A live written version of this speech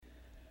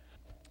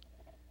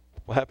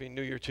Well, Happy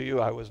New Year to you.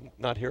 I was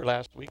not here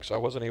last week, so I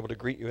wasn't able to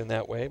greet you in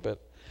that way,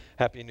 but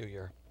Happy New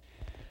Year.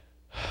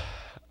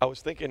 I was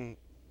thinking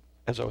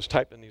as I was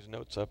typing these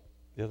notes up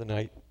the other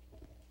night,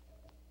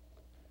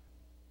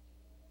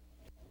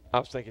 I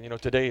was thinking,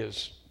 today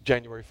is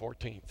January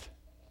 14th.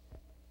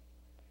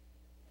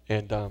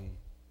 And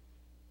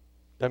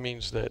that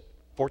means that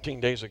 14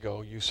 days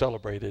ago you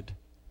celebrated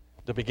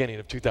the beginning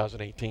of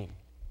 2018.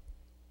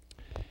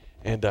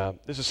 And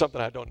this is something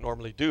I don't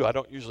normally do. I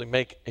don't usually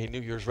make a New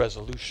Year's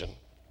resolution.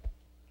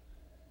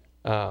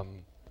 How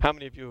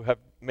many of you have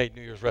made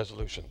New Year's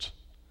resolutions?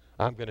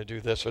 I'm going to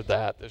do this or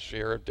that this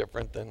year,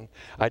 different than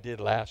I did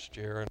last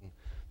year, and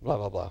blah,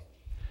 blah, blah.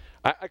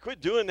 I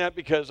quit doing that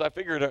because I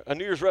figured a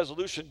New Year's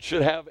resolution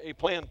should have a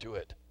plan to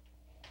it.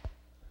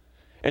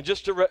 And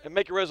just to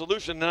make a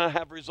resolution and not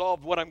have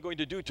resolved what I'm going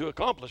to do to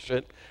accomplish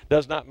it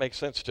does not make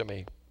sense to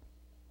me.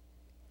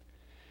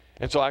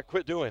 And so I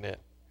quit doing it.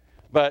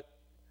 But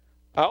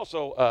I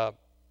also,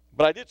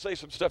 I did say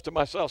some stuff to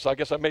myself, so I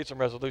guess I made some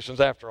resolutions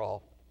after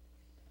all.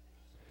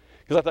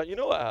 Because I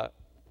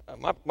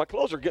thought, my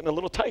clothes are getting a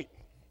little tight.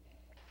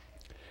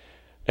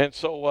 And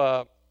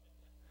so,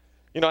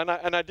 and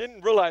I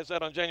didn't realize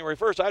that on January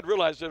 1st. I'd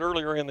realized it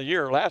earlier in the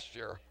year, last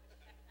year.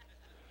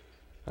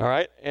 All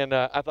right? And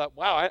I thought,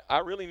 wow, I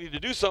really need to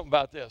do something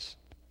about this.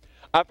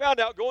 I found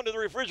out going to the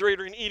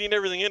refrigerator and eating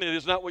everything in it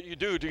is not what you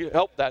do to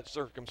help that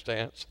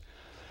circumstance.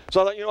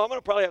 So I thought, I'm going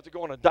to probably have to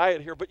go on a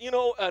diet here. But,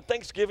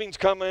 Thanksgiving's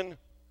coming.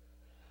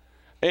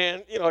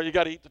 And, you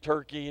got to eat the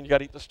turkey and you got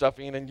to eat the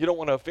stuffing. And you don't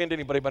want to offend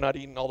anybody by not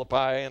eating all the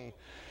pie and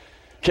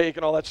cake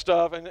and all that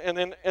stuff. And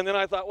then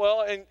I thought,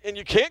 well, and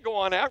you can't go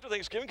on after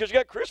Thanksgiving because you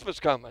got Christmas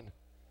coming.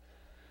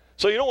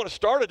 So you don't want to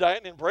start a diet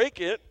and then break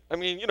it. I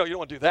mean, you don't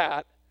want to do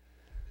that.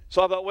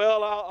 So I thought,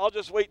 well, I'll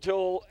just wait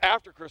till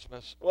after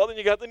Christmas. Well, then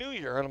you got the New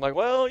Year. And I'm like,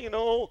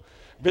 well,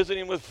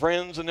 visiting with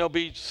friends and there'll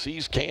be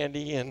See's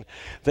candy and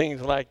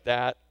things like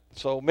that.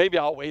 So maybe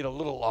I'll wait a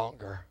little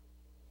longer.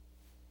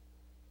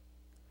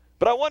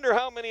 But I wonder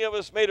how many of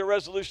us made a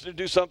resolution to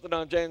do something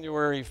on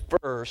January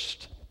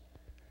 1st.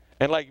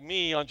 And like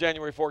me, on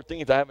January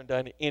 14th, I haven't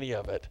done any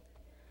of it.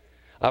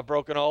 I've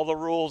broken all the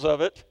rules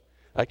of it.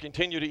 I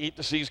continue to eat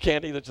the See's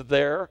candy that's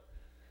there.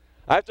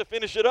 I have to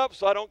finish it up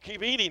so I don't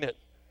keep eating it.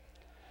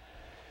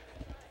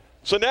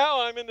 So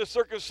now I'm in the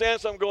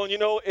circumstance, I'm going,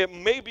 it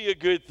may be a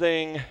good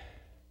thing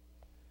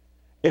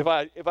if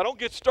I don't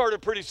get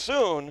started pretty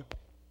soon,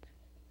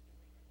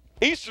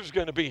 Easter's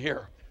going to be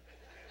here.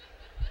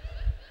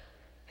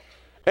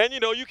 And,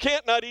 you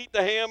can't not eat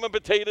the ham and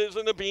potatoes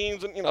and the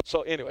beans and,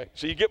 so anyway,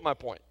 so you get my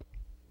point.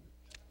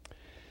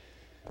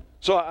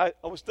 So I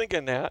was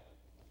thinking that,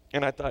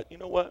 and I thought, you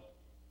know what?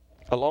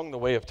 Along the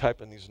way of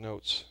typing these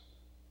notes,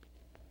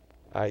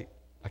 I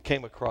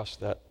came across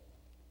that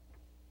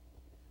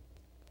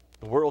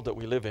the world that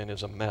we live in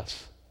is a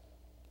mess.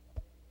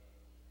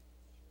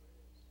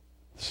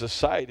 The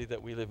society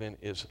that we live in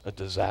is a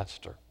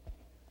disaster.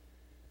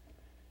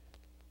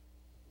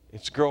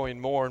 It's growing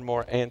more and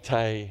more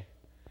anti-Christian,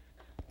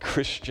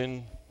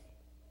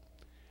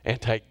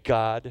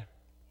 anti-God,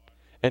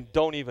 and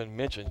don't even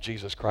mention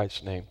Jesus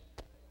Christ's name.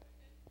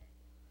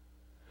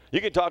 You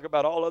can talk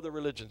about all other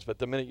religions, but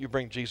the minute you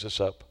bring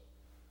Jesus up,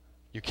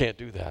 you can't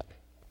do that.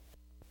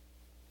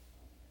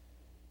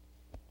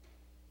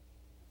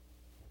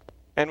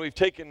 And we've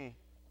taken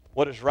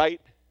what is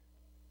right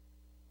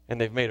and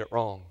they've made it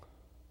wrong.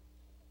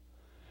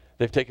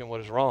 They've taken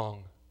what is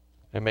wrong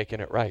and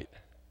making it right.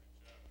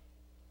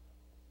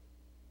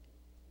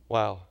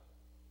 Wow.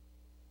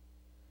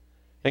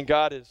 And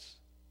God is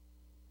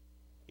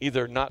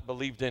either not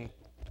believed in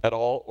at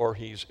all or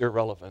he's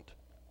irrelevant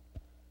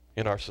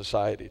in our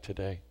society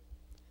today.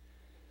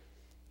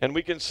 And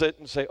we can sit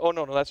and say, oh,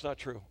 no, that's not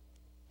true.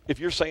 If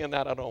you're saying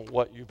that, I don't know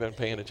what you've been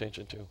paying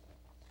attention to.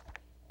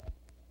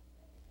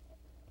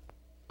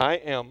 I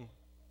am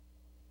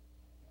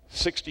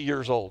 60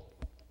 years old.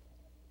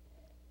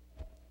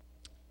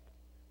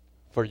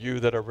 For you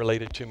that are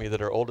related to me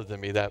that are older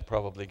than me,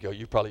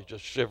 you probably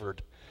just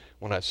shivered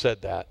when I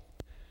said that.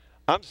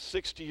 I'm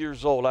 60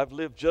 years old. I've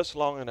lived just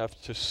long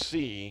enough to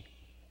see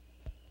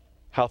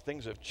how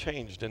things have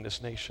changed in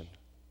this nation.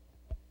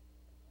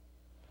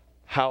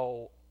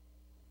 How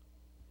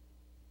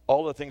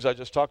all the things I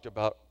just talked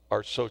about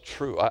are so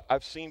true.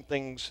 I've seen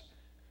things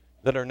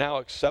that are now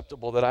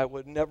acceptable that I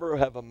would never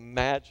have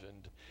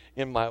imagined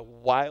in my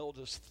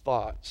wildest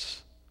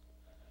thoughts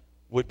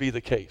would be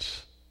the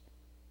case.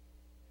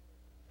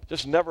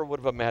 Just never would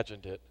have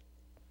imagined it.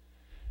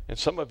 And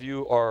some of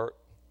you are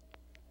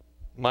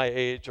my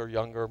age or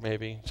younger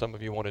maybe. Some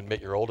of you won't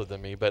admit you're older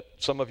than me, but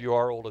some of you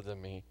are older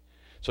than me.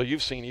 So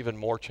you've seen even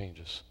more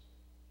changes.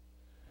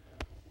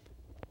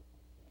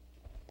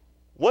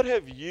 What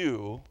have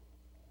you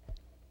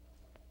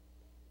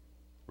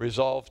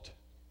resolved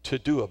to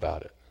do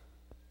about it?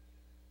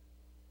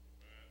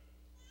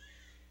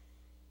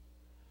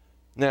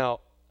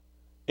 Now,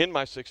 in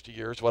my 60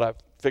 years, what I've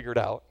figured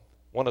out,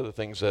 one of the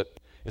things that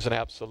is an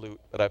absolute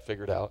that I've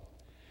figured out,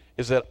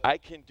 is that I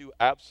can do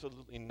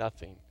absolutely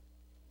nothing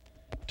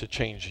to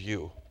change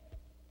you.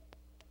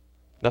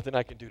 Nothing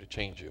I can do to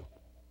change you.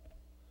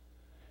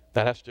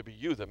 That has to be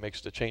you that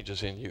makes the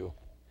changes in you.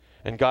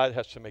 And God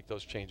has to make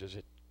those changes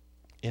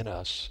in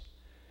us.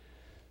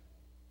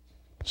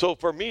 So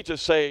for me to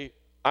say,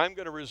 I'm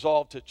going to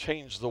resolve to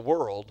change the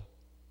world,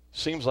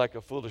 seems like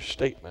a foolish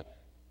statement.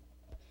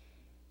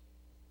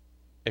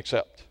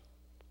 Except,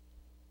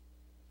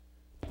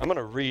 I'm going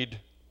to read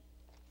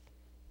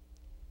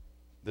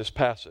this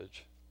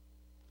passage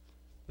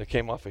that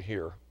came off of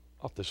here,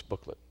 off this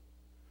booklet,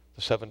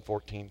 the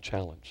 7:14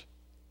 challenge.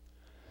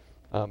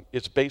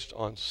 It's based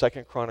on 2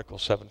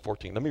 Chronicles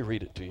 7:14. Let me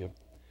read it to you.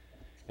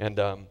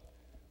 And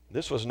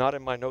this was not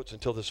in my notes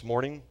until this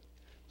morning.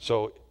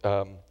 So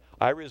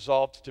I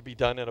resolved to be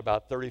done in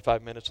about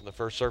 35 minutes in the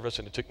first service,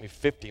 and it took me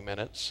 50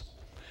 minutes.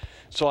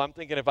 So I'm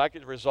thinking if I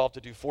could resolve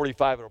to do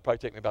 45, it'll probably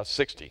take me about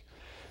 60.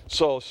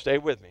 So stay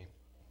with me.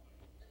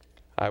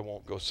 I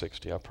won't go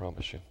 60, I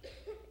promise you.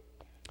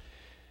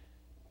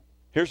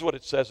 Here's what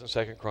it says in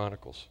 2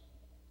 Chronicles.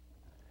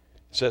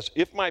 It says,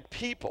 if my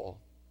people,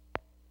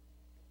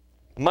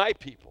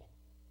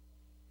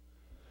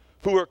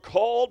 who are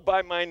called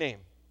by my name.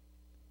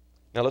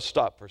 Now let's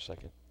stop for a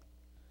second.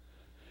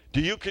 Do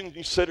you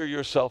consider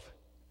yourself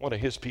one of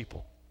his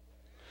people?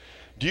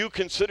 Do you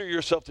consider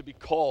yourself to be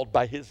called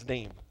by his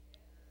name?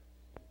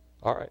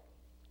 All right.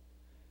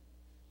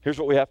 Here's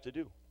what we have to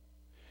do.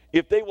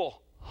 If they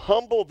will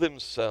humble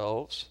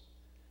themselves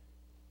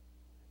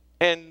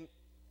and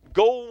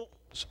go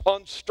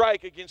on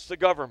strike against the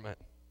government,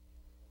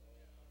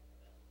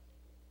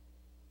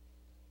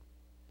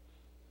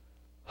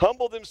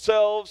 humble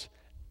themselves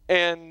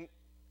and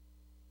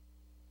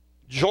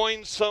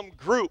join some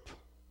group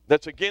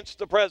that's against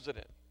the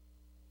president.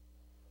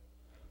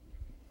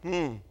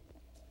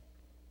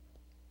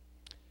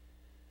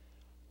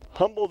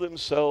 Humble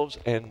themselves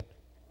and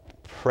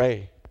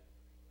pray.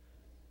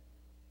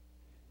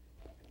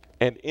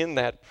 And in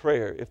that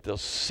prayer, if they'll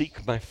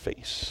seek my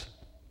face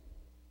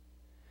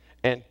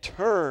and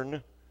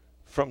turn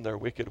from their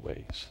wicked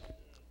ways.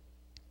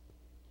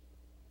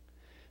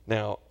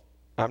 Now,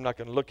 I'm not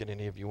going to look at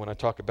any of you when I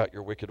talk about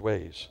your wicked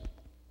ways.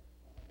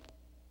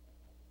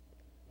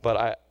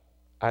 But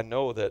I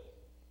know that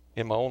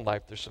in my own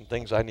life there's some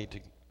things I need to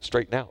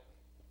straighten out.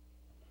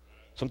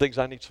 Some things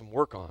I need some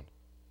work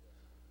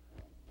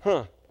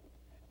on.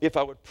 If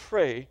I would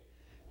pray,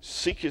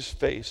 seek his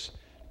face,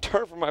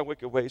 turn from my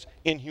wicked ways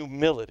in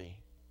humility.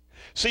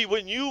 See,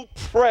 when you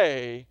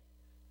pray,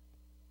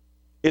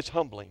 it's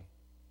humbling.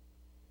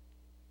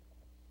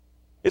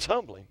 It's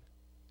humbling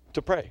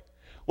to pray.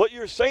 What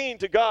you're saying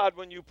to God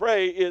when you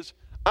pray is,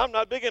 I'm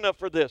not big enough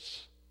for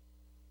this.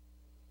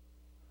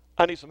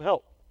 I need some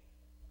help.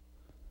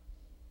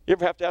 You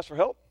ever have to ask for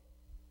help?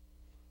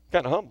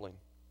 Kind of humbling.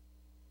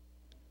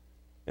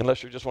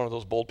 Unless you're just one of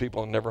those bold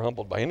people and never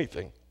humbled by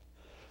anything.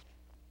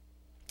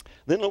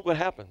 Then look what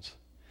happens.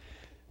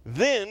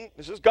 Then,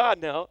 this is God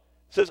now,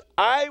 says,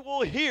 I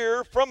will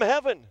hear from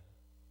heaven.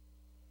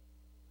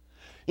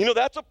 You know,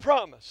 that's a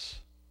promise.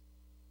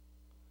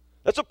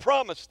 That's a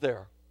promise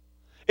there.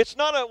 It's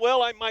not a,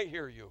 well, I might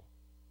hear you.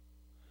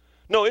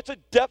 No, it's a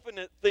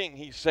definite thing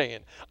he's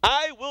saying.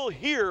 I will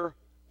hear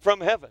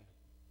from heaven.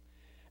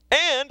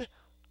 And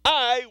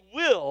I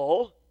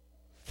will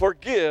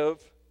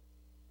forgive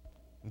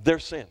their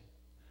sin.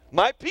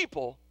 My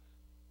people,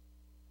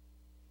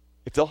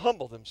 if they'll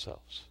humble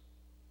themselves,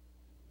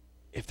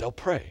 if they'll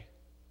pray,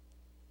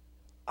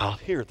 I'll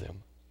hear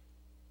them.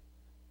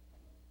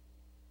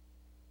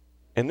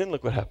 And then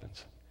look what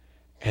happens.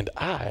 And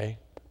I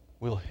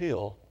will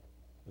heal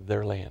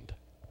their land.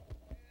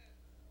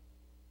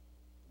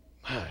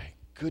 My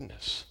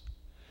goodness.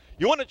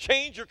 You want to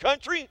change your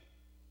country?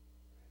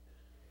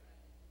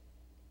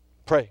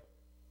 Pray.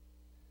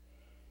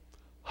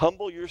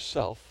 Humble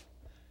yourself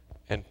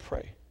and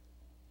pray.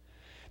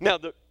 Now,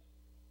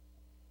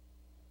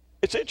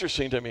 it's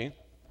interesting to me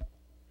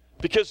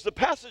because the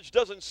passage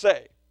doesn't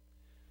say,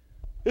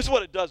 this is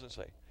what it doesn't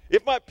say.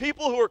 If my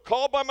people who are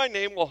called by my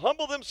name will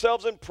humble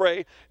themselves and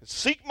pray and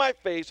seek my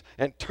face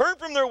and turn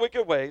from their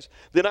wicked ways,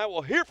 then I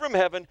will hear from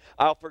heaven,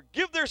 I'll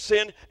forgive their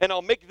sin, and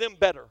I'll make them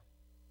better.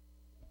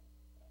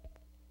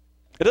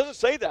 It doesn't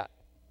say that.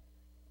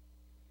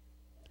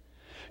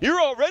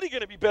 You're already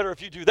going to be better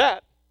if you do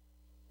that.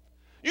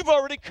 You've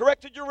already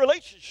corrected your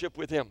relationship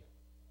with him.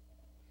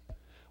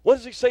 What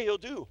does he say he'll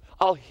do?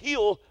 I'll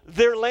heal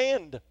their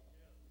land.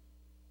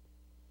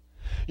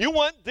 You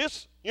want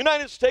this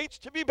United States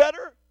to be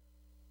better?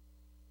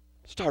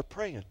 Start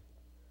praying.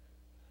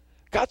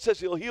 God says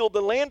he'll heal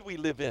the land we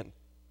live in.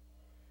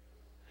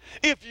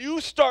 If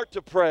you start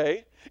to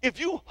pray, if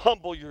you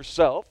humble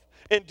yourself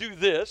and do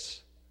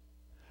this,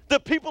 the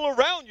people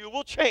around you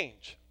will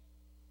change.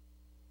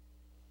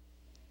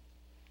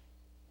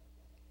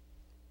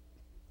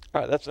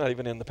 All right, that's not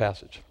even in the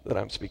passage that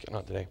I'm speaking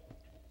on today.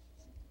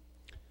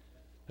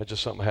 That's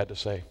just something I had to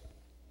say.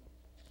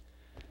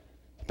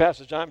 The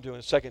passage I'm doing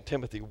is 2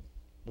 Timothy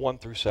 1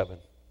 through 7.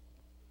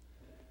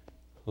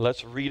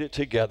 Let's read it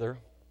together.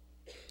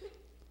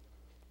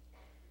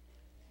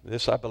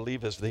 This, I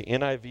believe, is the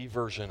NIV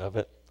version of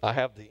it. I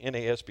have the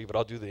NASB, but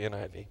I'll do the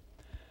NIV.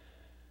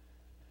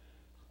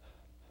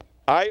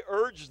 I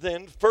urge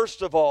then,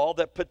 first of all,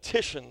 that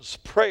petitions,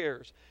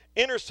 prayers,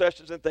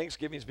 intercessions, and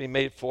thanksgivings be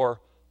made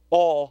for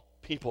all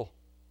people,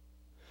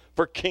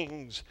 for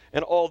kings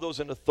and all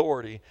those in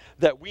authority,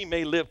 that we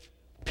may live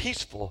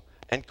peaceful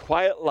and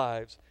quiet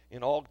lives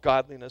in all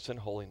godliness and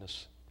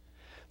holiness.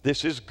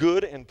 This is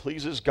good and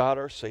pleases God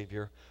our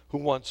Savior, who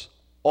wants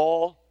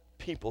all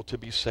people to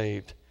be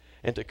saved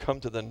and to come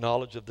to the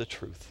knowledge of the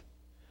truth.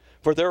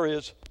 For there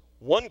is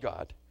one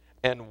God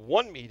and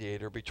one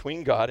mediator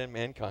between God and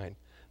mankind,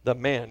 the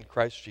man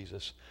Christ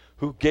Jesus,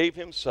 who gave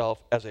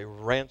himself as a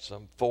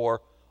ransom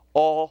for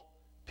all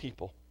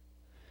people.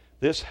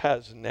 This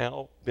has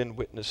now been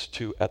witnessed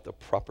to at the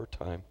proper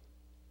time.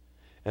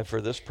 And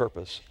for this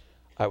purpose,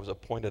 I was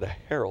appointed a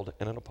herald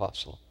and an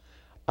apostle.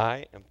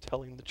 I am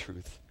telling the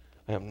truth.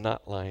 I am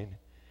not lying,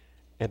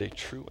 and a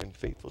true and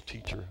faithful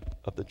teacher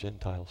of the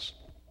Gentiles.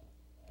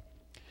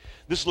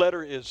 This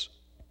letter is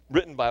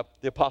written by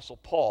the Apostle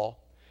Paul,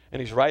 and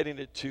he's writing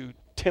it to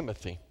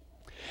Timothy.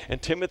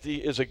 And Timothy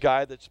is a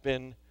guy that's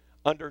been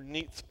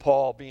underneath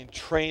Paul, being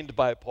trained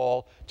by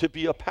Paul to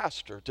be a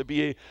pastor, to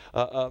be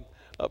a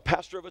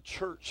pastor of a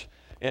church,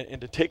 and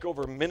to take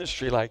over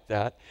ministry like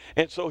that.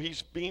 And so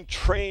he's being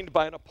trained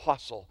by an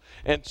apostle.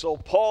 And so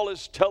Paul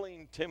is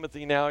telling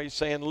Timothy now, he's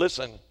saying,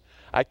 listen,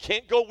 I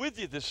can't go with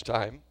you this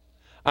time.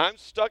 I'm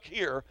stuck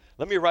here.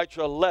 Let me write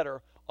you a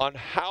letter on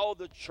how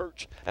the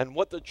church and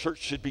what the church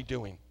should be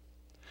doing,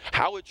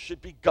 how it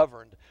should be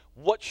governed,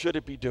 what should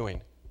it be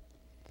doing.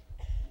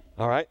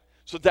 All right?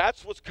 So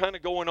that's what's kind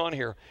of going on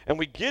here. And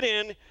we get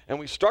in and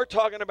we start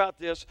talking about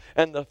this,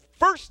 and the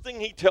first thing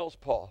he tells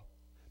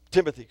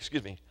Timothy,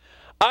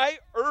 I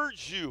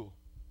urge you.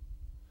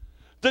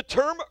 The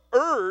term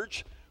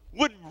urge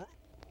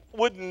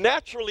would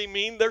naturally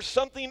mean there's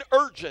something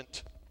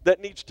urgent that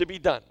needs to be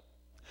done.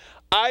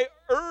 I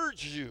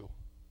urge you.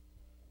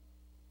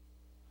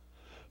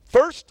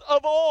 First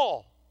of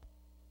all,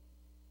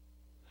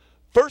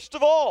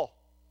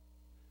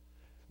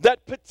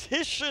 that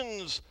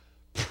petitions,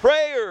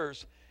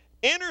 prayers,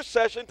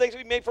 intercession, things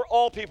be made for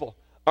all people.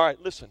 All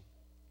right, listen.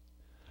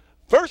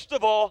 First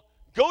of all,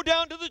 go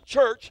down to the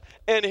church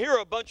and hear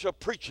a bunch of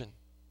preaching.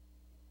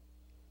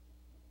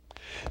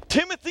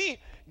 Timothy,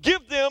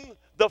 give them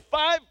the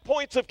 5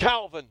 points of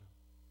Calvin.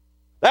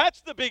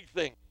 That's the big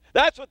thing.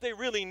 That's what they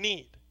really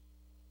need.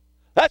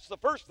 That's the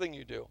first thing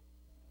you do.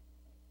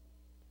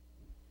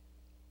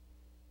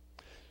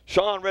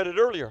 Sean read it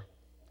earlier.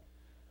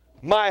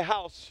 My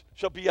house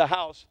shall be a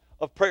house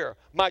of prayer.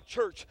 My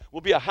church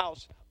will be a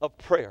house of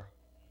prayer.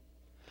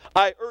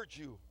 I urge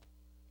you,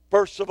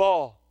 first of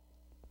all,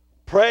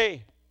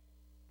 pray.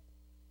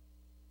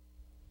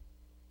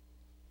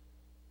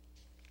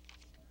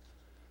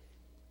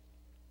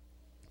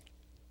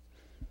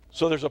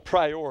 So there's a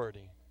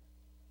priority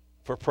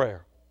for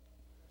prayer.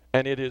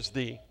 And it is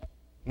the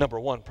number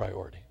one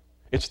priority.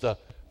 It's the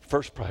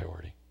first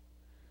priority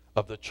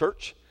of the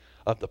church,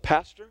 of the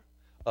pastor,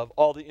 of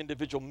all the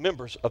individual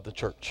members of the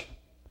church.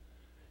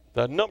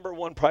 The number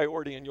one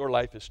priority in your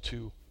life is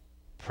to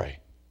pray.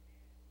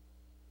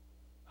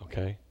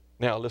 Okay?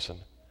 Now listen,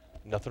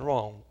 nothing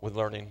wrong with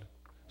learning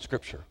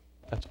Scripture.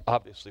 That's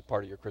obviously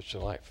part of your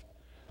Christian life.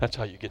 That's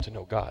how you get to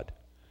know God.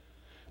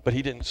 But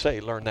he didn't say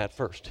learn that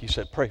first. He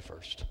said pray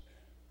first.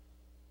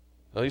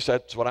 At least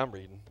that's what I'm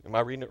reading. Am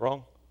I reading it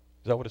wrong?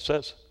 Is that what it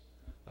says?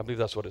 I believe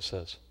that's what it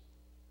says.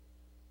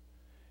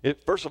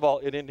 First of all,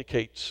 it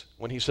indicates,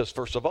 when he says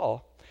first of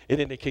all, it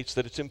indicates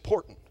that it's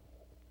important.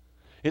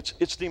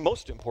 It's the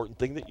most important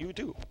thing that you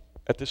do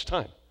at this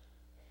time.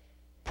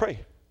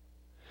 Pray.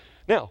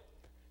 Now,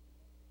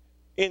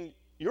 in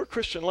your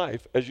Christian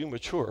life, as you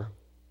mature,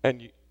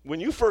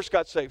 when you first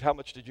got saved, how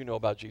much did you know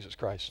about Jesus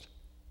Christ?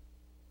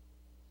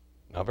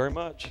 Not very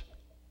much.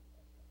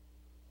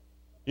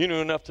 You knew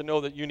enough to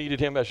know that you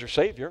needed him as your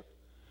Savior,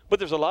 but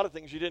there's a lot of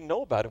things you didn't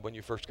know about him when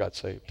you first got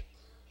saved.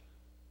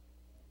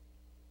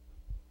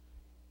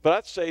 But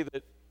I'd say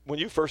that when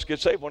you first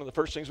get saved, one of the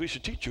first things we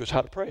should teach you is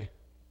how to pray,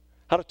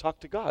 how to talk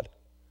to God.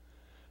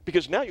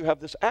 Because now you have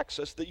this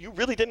access that you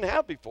really didn't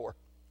have before.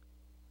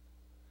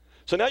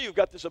 So now you've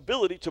got this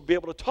ability to be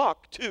able to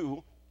talk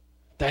to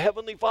the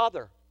Heavenly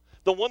Father,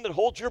 the one that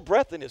holds your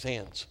breath in his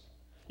hands.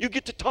 You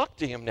get to talk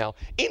to him now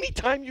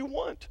anytime you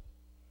want.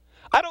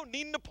 I don't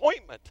need an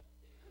appointment.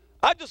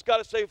 I just got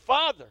to say,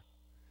 Father,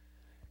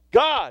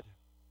 God,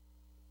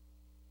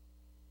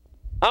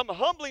 I'm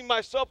humbling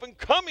myself and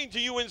coming to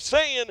you and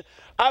saying,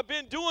 I've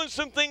been doing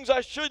some things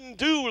I shouldn't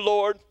do,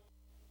 Lord.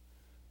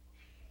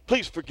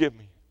 Please forgive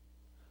me.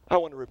 I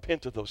want to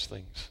repent of those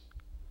things.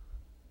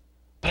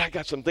 But I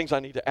got some things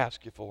I need to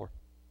ask you for.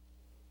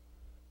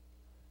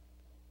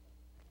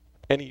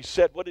 And he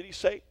said, what did he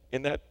say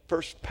in that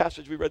first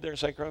passage we read there in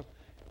 2 Corinthians?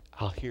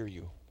 I'll hear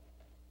you.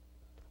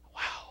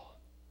 Wow.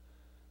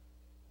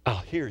 I'll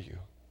hear you.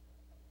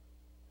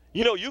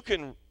 You know, you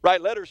can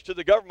write letters to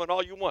the government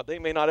all you want. They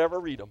may not ever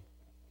read them.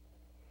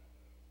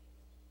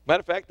 Matter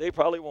of fact, they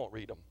probably won't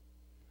read them.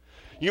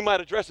 You might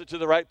address it to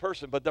the right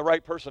person, but the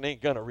right person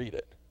ain't going to read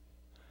it.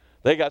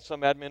 They got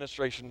some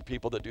administration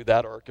people that do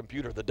that or a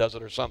computer that does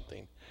it or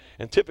something.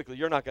 And typically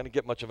you're not going to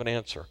get much of an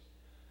answer.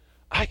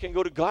 I can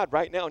go to God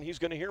right now and he's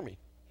going to hear me.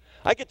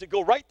 I get to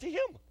go right to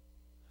him.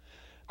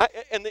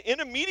 And the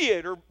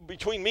intermediator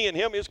between me and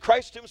him is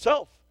Christ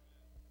himself.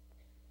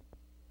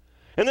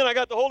 And then I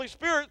got the Holy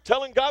Spirit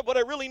telling God what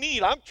I really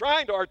need. I'm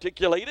trying to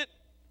articulate it.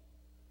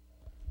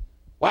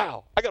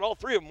 Wow, I got all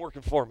three of them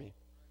working for me.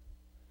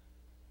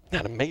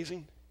 Isn't that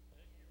amazing?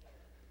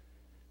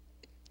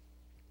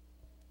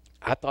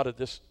 I thought of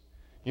this,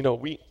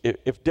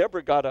 if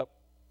Deborah got up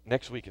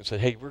next week and said,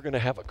 hey, we're going to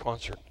have a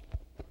concert.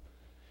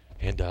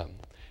 And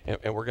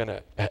we're going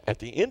to, at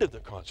the end of the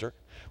concert,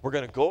 we're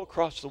going to go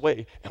across the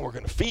way and we're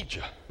going to feed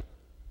you.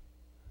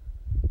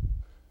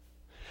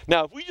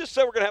 Now, if we just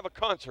said we're going to have a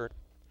concert,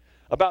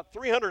 about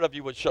 300 of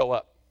you would show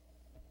up.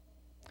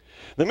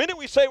 The minute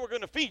we say we're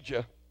going to feed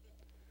you,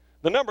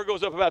 the number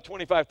goes up about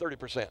 25,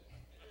 30%.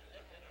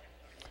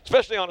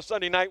 Especially on a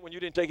Sunday night when you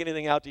didn't take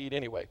anything out to eat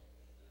anyway.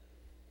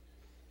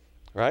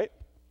 Right?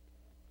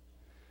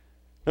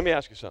 Let me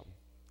ask you something.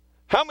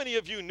 How many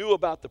of you knew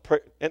about the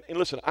prayer? And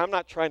listen, I'm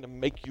not trying to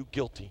make you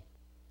guilty.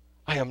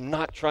 I am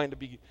not trying to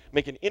be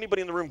making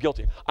anybody in the room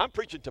guilty. I'm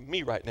preaching to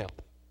me right now.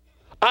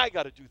 I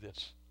got to do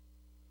this.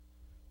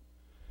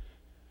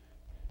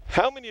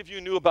 How many of you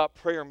knew about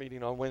prayer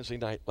meeting on Wednesday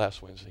night,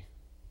 last Wednesday?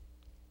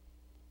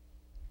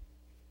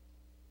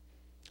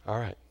 All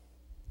right.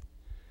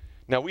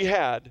 Now we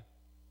had,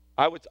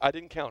 I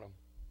didn't count them.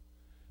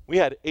 We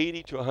had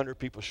 80 to 100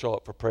 people show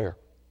up for prayer.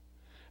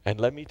 And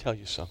let me tell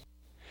you something.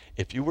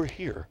 If you were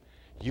here,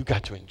 you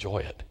got to enjoy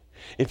it.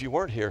 If you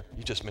weren't here,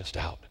 you just missed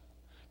out.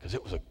 Because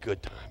it was a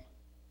good time.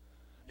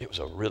 It was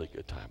a really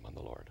good time on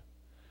the Lord.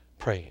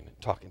 Praying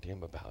and talking to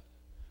him about it.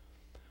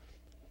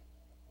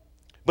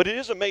 But it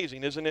is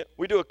amazing, isn't it?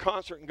 We do a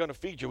concert and going to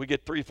feed you. We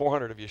get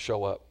 300-400 of you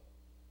show up.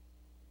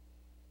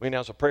 We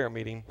announce a prayer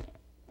meeting.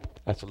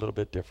 That's a little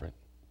bit different.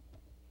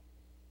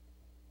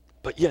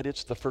 But yet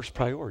it's the first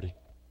priority.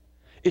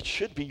 It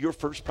should be your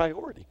first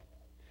priority.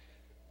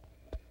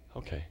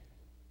 Okay.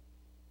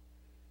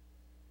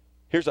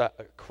 Here's a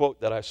quote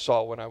that I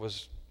saw when I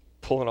was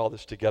pulling all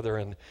this together,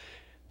 and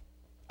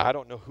I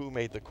don't know who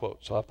made the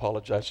quote, so I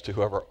apologize to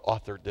whoever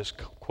authored this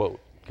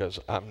quote, because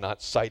I'm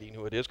not citing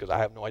who it is, because I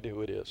have no idea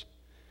who it is.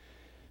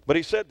 But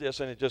he said this,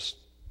 and it just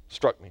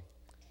struck me.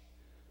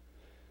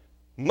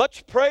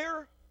 Much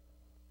prayer,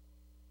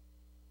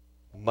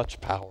 much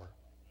power.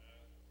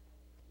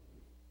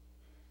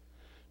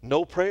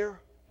 No prayer,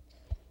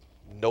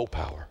 no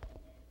power.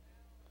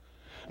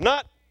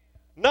 Not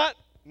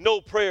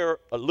no prayer,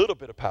 a little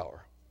bit of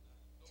power.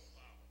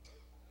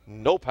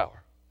 No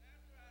power.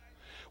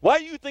 Why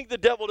do you think the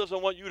devil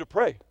doesn't want you to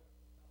pray?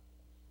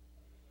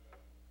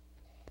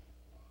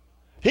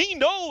 He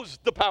knows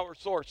the power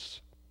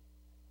source.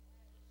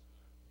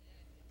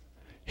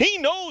 He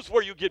knows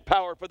where you get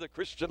power for the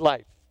Christian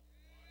life.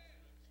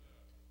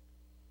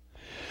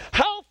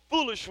 How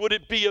foolish would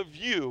it be of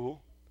you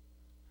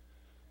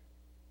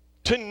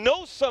to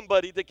know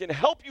somebody that can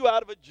help you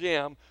out of a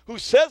jam, who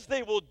says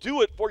they will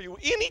do it for you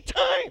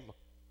anytime?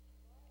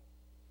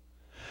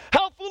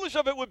 How foolish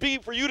of it would be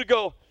for you to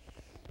go,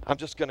 I'm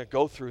just going to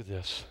go through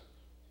this.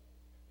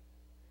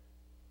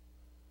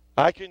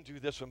 I can do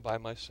this one by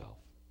myself.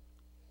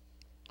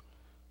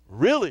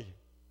 Really?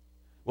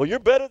 Well, you're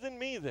better than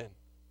me then.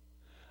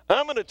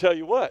 I'm going to tell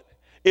you what.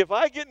 If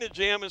I get in a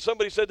jam and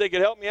somebody said they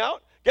could help me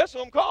out, guess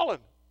who I'm calling?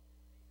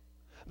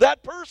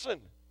 That person.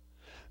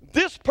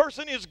 This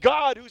person is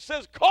God who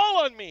says,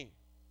 call on me.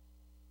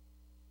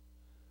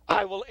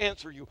 I will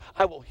answer you.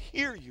 I will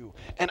hear you.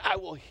 And I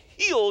will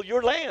heal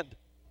your land.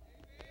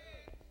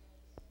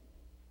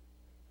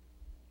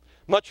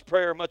 Much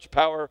prayer, much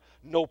power.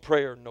 No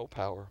prayer, no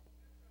power.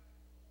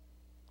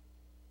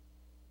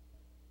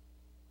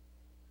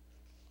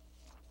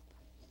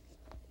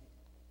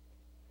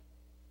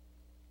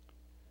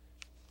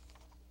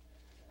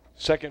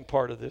 Second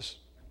part of this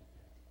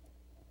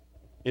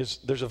is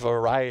there's a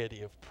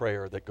variety of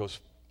prayer that goes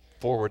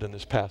forward in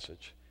this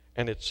passage.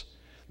 And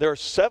there are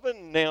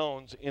 7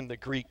 nouns in the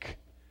Greek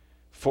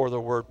for the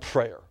word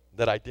prayer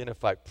that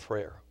identify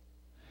prayer.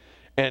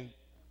 And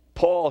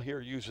Paul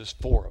here uses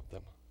 4 of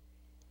them.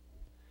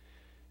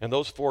 And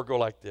those 4 go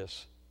like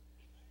this.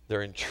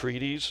 They're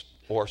entreaties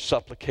or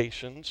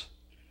supplications.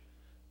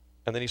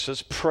 And then he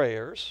says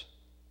prayers,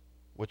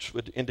 which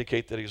would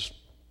indicate that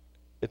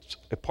it's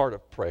a part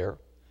of prayer.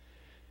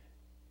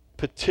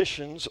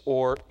 Petitions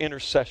or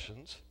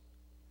intercessions,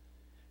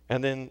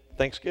 and then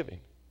thanksgiving.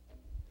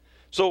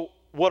 So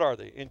what are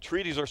they?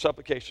 Entreaties or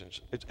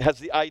supplications. It has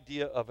the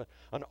idea of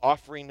an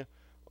offering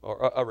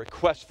or a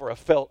request for a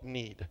felt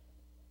need.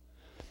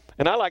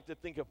 And I like to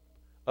think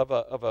of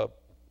a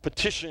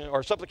petition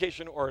or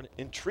supplication or an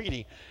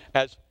entreaty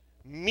as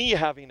me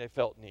having a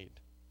felt need.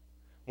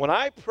 When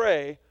I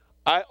pray,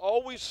 I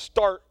always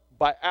start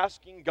by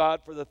asking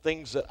God for the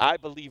things that I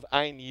believe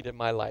I need in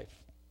my life.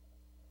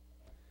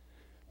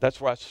 That's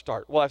where I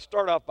start. Well, I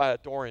start off by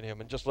adoring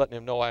him and just letting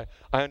him know I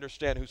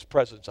understand whose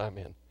presence I'm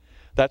in.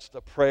 That's the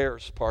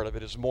prayers part of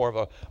it, is more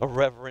of a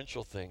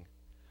reverential thing.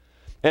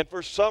 And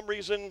for some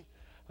reason,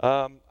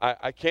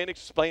 I can't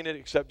explain it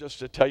except just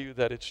to tell you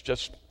that it's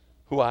just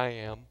who I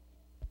am.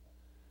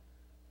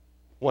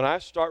 When I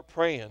start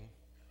praying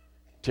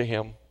to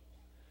him,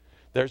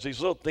 there's these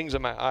little things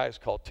in my eyes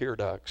called tear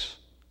ducts.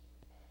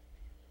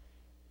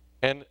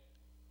 And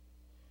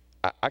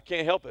I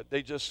can't help it.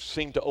 They just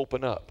seem to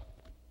open up.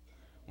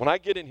 When I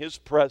get in his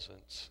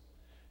presence,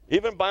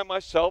 even by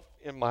myself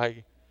in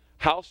my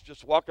house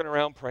just walking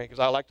around praying, because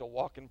I like to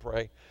walk and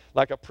pray.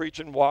 Like I preach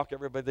and walk,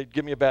 everybody, they'd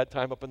give me a bad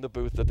time up in the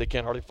booth that they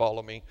can't hardly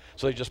follow me.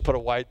 So they just put a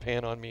wide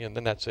pan on me and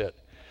then that's it.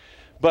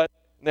 But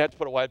they have to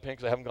put a wide pan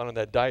because I haven't gone on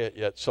that diet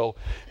yet. So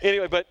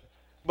anyway,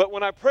 but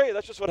when I pray,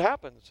 that's just what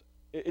happens.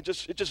 It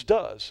just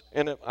does.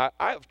 And I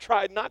have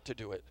tried not to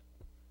do it.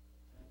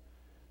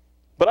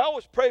 But I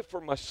always pray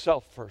for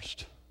myself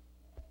first.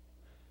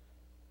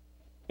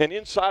 And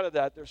inside of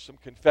that, there's some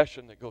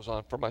confession that goes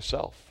on for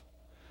myself.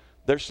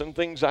 There's some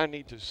things I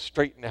need to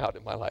straighten out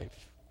in my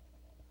life.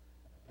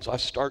 So I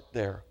start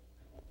there.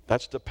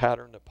 That's the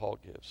pattern that Paul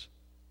gives.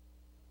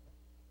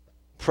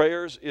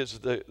 Prayers is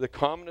the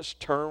commonest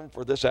term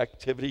for this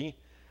activity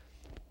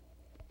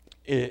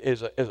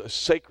is a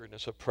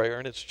sacredness of prayer.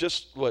 And it's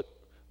just what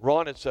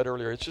Ron had said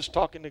earlier. It's just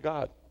talking to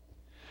God.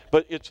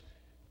 But it's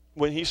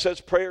when he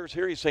says prayers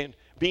here, he's saying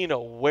being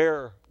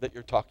aware that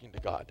you're talking to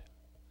God.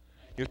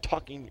 You're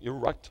talking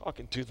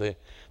to the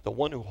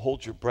one who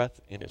holds your breath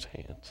in his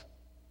hands.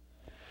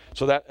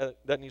 So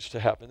that needs to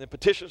happen. Then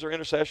petitions or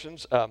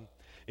intercessions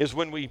is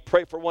when we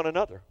pray for one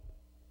another.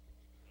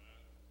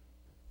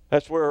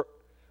 That's where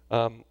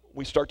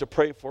we start to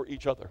pray for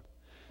each other.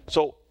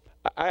 So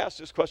I asked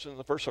this question in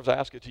the first service. I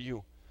ask it to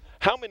you.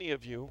 How many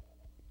of you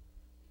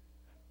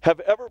have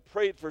ever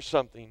prayed for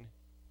something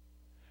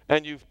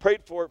and you've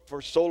prayed for it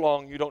for so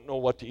long you don't know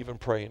what to even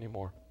pray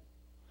anymore?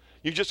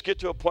 You just get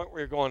to a point where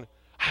you're going,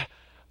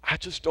 I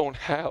just don't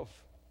have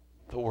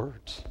the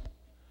words.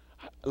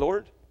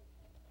 Lord,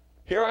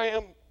 here I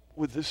am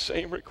with this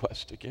same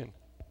request again.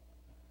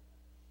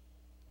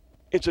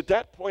 It's at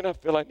that point I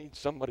feel I need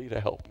somebody to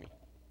help me.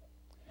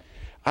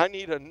 I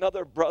need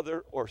another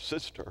brother or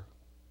sister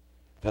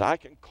that I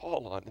can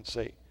call on and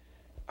say,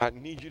 I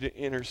need you to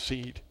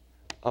intercede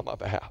on my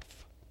behalf.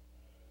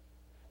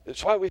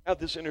 That's why we have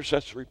this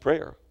intercessory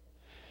prayer.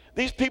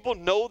 These people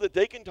know that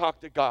they can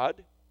talk to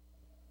God.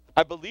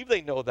 I believe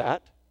they know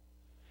that.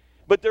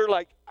 But they're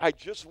like, I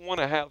just want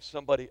to have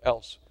somebody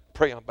else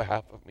pray on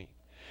behalf of me.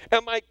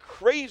 Am I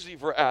crazy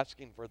for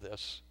asking for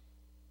this?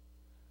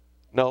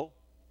 No,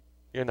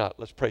 you're not.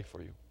 Let's pray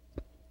for you.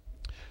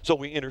 So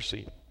we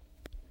intercede.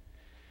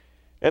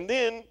 And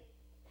then,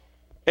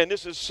 and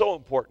this is so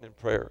important in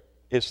prayer,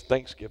 is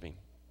thanksgiving.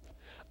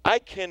 I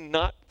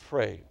cannot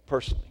pray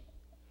personally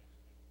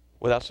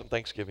without some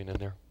thanksgiving in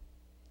there.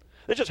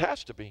 It just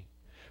has to be.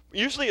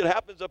 Usually it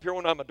happens up here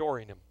when I'm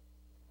adoring him.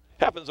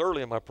 It happens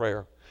early in my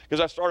prayer. Because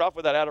I start off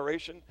with that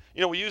adoration.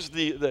 You know, we use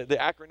the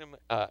acronym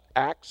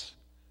ACTS.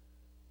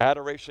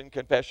 Adoration,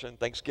 confession,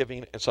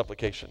 thanksgiving, and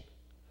supplication.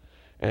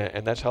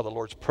 And that's how the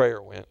Lord's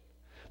Prayer went.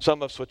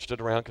 Some have switched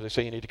it around because they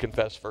say you need to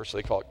confess first, so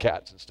they call it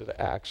CATS instead of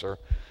ACTS.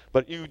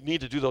 But you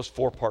need to do those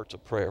 4 parts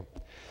of prayer.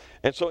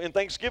 And so in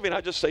thanksgiving,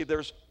 I just say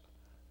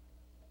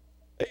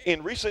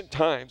in recent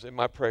times in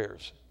my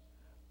prayers,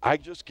 I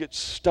just get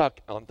stuck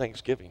on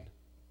thanksgiving.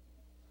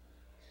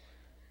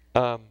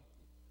 How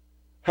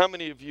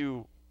many of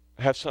you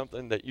have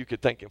something that you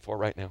could thank him for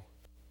right now?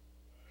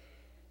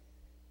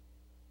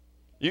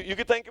 You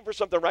could thank him for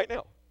something right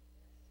now.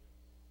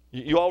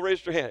 You all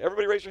raised your hand.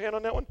 Everybody raise your hand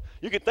on that one?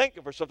 You could thank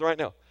him for something right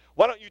now.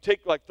 Why don't you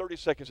take like 30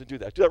 seconds and do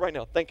that? Do that right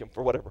now. Thank him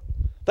for whatever.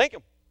 Thank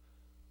him.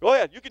 Go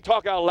ahead. You can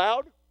talk out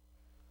loud.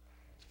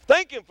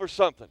 Thank him for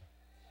something.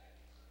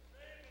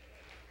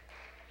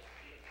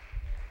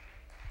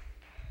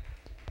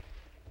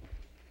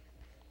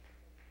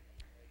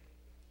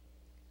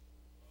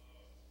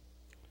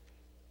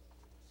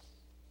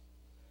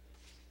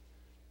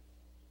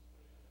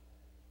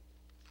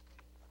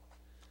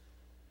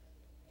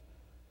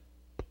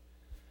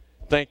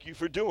 Thank you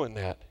for doing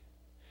that.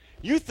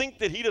 You think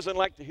that he doesn't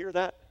like to hear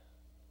that?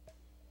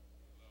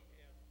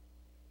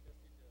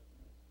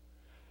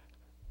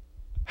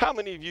 How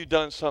many of you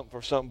done something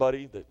for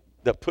somebody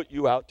that put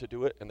you out to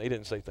do it and they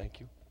didn't say thank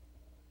you?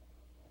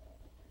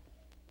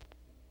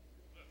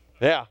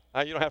 Yeah,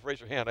 you don't have to raise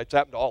your hand. It's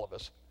happened to all of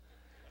us.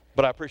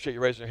 But I appreciate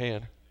you raising your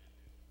hand.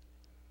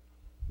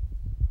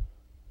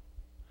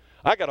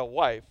 I got a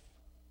wife.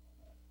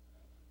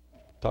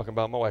 Talking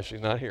about my wife, she's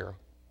not here.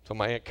 So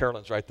my Aunt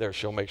Carolyn's right there.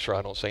 She'll make sure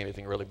I don't say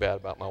anything really bad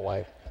about my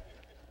wife.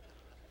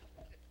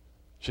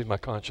 She's my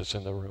conscience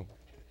in the room.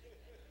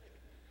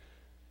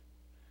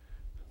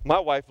 My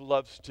wife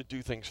loves to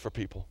do things for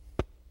people.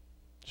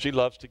 She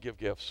loves to give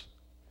gifts.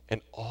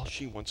 And all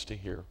she wants to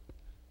hear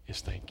is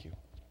thank you.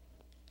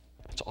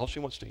 That's all she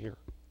wants to hear.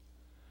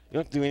 You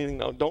don't have to do anything.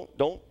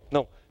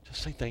 No.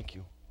 Just say thank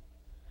you.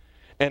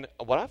 And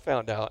what I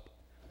found out,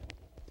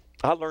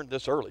 I learned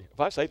this early. If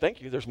I say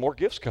thank you, there's more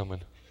gifts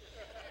coming.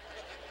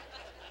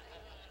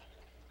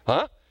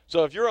 Huh?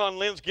 So if you're on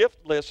Lynn's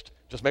gift list,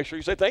 just make sure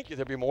you say thank you.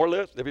 There'll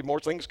be more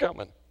things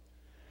coming.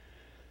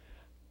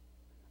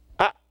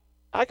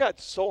 I got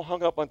so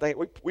hung up on things.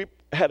 We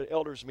had an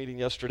elders meeting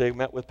yesterday,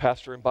 met with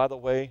pastor, and by the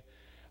way,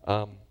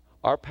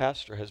 our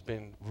pastor has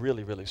been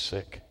really, really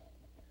sick.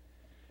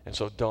 And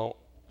so don't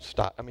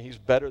stop. I mean, he's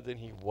better than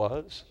he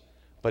was,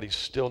 but he's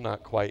still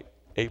not quite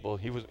able.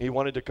 He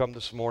wanted to come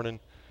this morning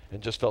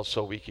and just felt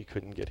so weak he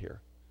couldn't get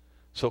here.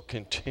 So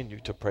continue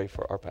to pray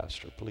for our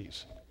pastor,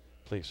 please.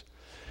 Please.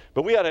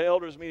 But we had an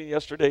elders meeting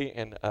yesterday,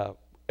 and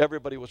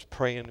everybody was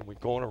praying, and we're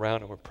going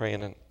around and we're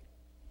praying, and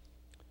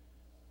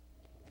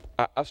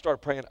I started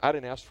praying. I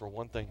didn't ask for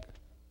one thing.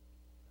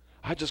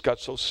 I just got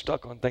so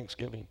stuck on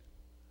Thanksgiving.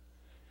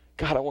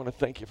 God, I want to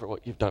thank you for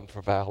what you've done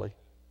for Valley.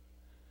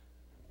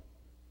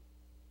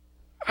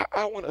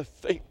 I want to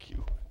thank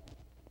you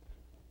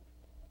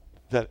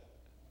that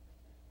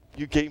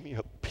you gave me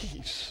a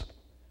peace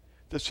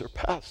that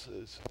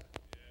surpasses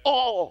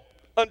all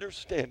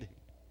understanding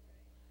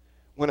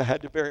when I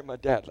had to bury my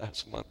dad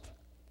last month.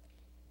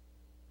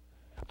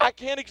 I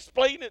can't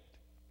explain it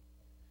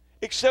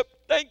except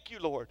thank you,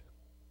 Lord.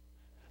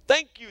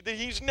 Thank you that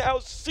he's now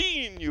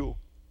seeing you.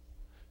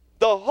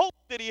 The hope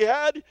that he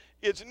had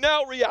is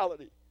now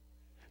reality.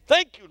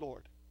 Thank you,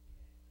 Lord.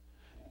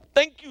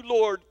 Thank you,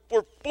 Lord,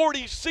 for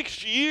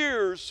 46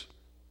 years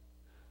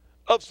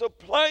of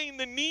supplying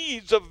the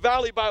needs of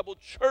Valley Bible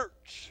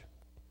Church.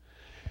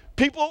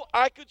 People,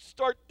 I could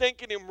start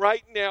thanking him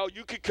right now.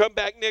 You could come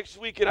back next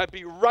week and I'd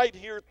be right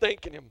here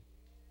thanking him.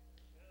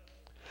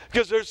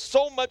 Because there's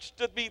so much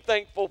to be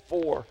thankful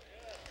for.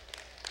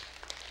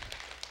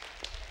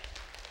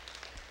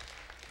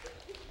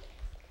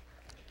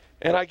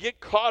 And I get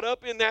caught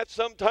up in that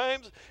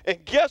sometimes,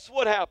 and guess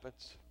what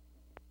happens?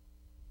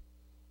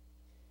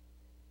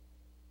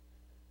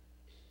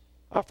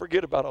 I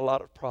forget about a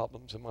lot of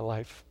problems in my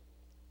life.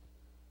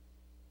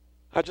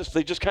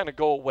 They just kind of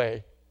go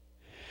away.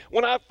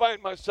 When I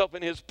find myself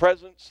in his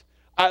presence,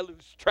 I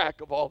lose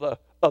track of all the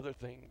other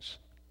things.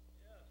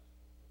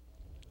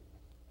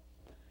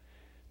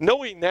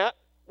 Knowing that,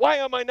 why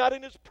am I not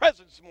in his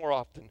presence more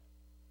often?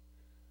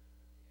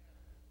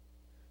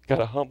 Got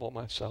to humble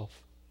myself.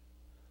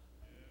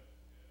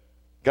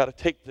 Got to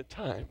take the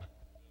time.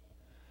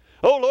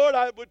 Oh, Lord,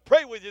 I would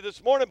pray with you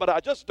this morning, but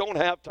I just don't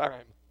have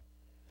time.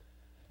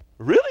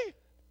 Really?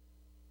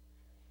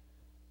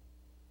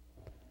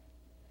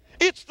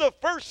 It's the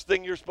first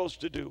thing you're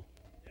supposed to do.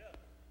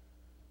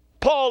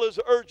 Paul is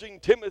urging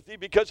Timothy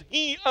because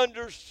he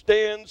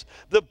understands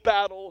the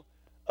battle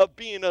of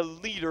being a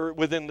leader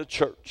within the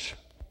church.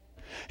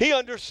 He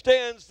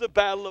understands the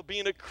battle of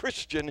being a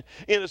Christian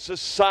in a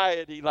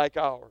society like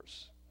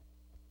ours.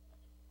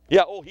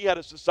 Yeah, he had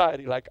a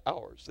society like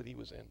ours that he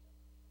was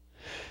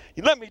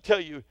in. Let me tell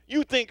you,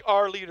 you think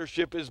our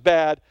leadership is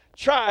bad,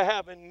 try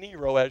having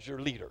Nero as your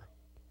leader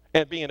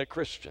and being a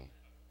Christian.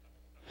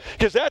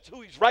 Because that's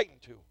who he's writing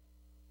to.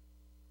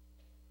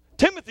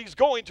 Timothy's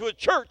going to a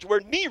church where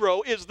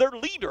Nero is their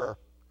leader.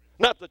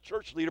 Not the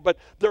church leader, but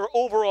their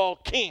overall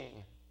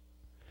king.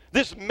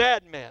 This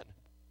madman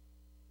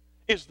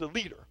is the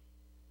leader.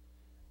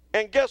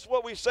 And guess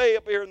what we say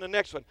up here in the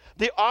next one?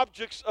 The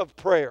objects of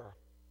prayer.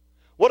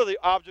 What are the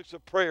objects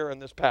of prayer in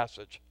this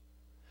passage?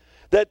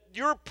 That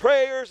your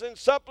prayers and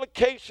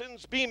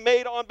supplications be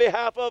made on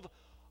behalf of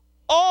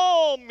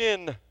all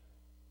men,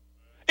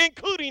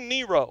 including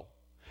Nero.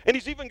 And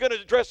he's even going to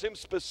address him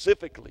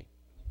specifically.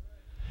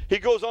 He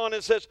goes on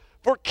and says,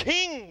 for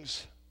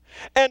kings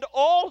and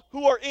all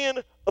who are in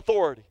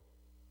authority,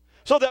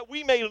 so that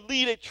we may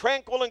lead a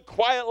tranquil and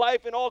quiet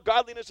life in all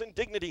godliness and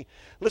dignity.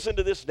 Listen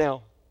to this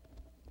now.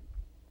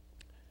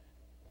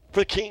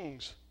 For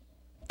kings,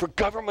 for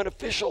government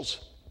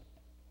officials.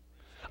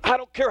 I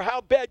don't care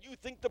how bad you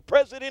think the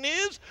president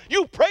is,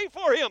 you pray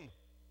for him.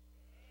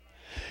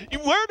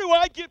 Where do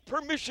I get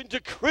permission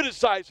to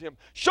criticize him?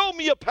 Show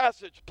me a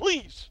passage,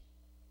 please.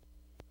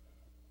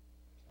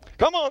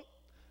 Come on,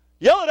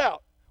 yell it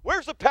out.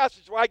 Where's the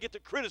passage where I get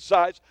to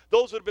criticize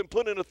those that have been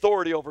put in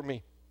authority over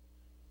me?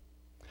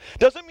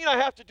 Doesn't mean I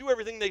have to do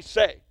everything they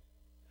say,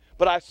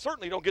 but I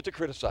certainly don't get to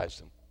criticize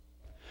them.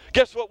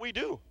 Guess what we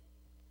do?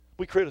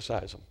 We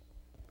criticize them.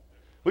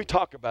 We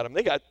talk about them.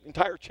 They got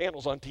entire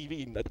channels on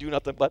TV that do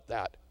nothing but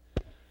that.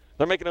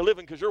 They're making a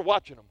living because you're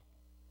watching them.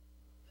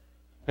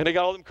 And they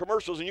got all them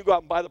commercials, and you go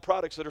out and buy the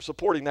products that are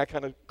supporting that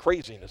kind of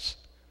craziness.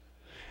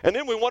 And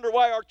then we wonder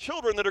why our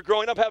children that are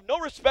growing up have no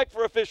respect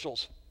for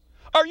officials.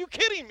 Are you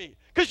kidding me?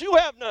 Because you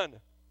have none.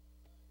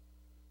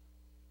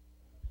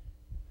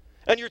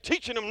 And you're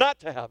teaching them not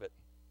to have it.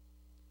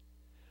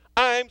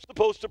 I'm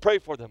supposed to pray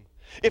for them.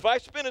 If I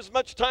spend as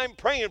much time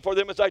praying for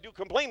them as I do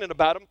complaining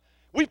about them,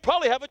 we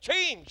probably have a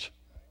change.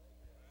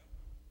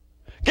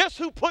 Guess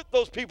who put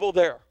those people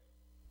there?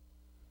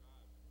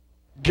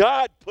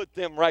 God put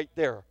them right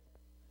there.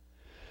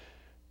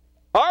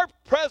 Our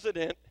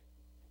president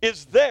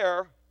is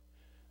there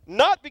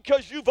not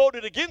because you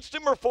voted against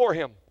him or for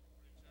him,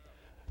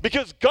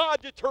 because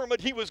God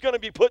determined he was going to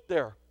be put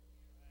there.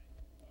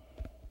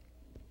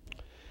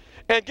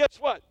 And guess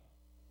what?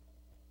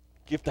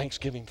 Give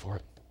thanksgiving for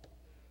it.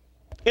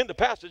 In the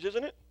passage,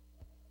 isn't it?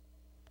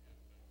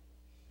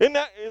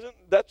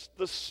 That's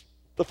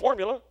the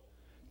formula?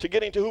 to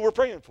getting to who we're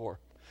praying for.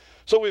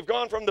 So we've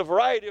gone from the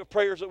variety of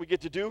prayers that we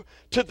get to do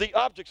to the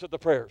objects of the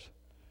prayers.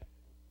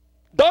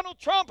 Donald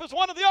Trump is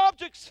one of the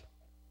objects.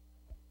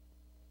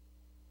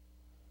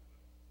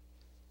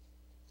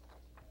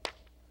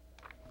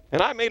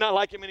 And I may not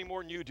like him any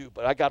more than you do,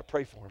 but I got to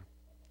pray for him.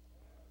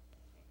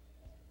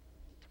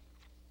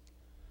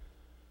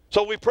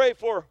 So we pray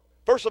for,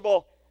 first of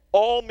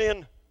all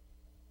men.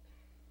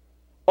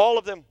 All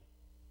of them.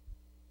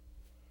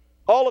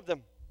 All of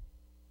them.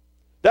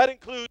 That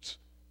includes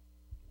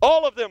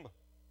all of them.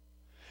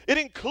 It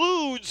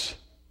includes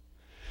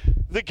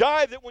the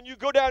guy that when you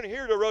go down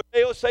here to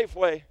Rodeo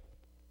Safeway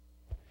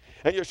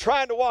and you're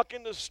trying to walk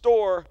in the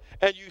store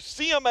and you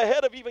see him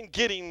ahead of even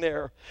getting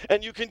there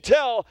and you can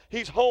tell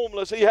he's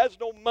homeless, he has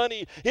no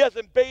money, he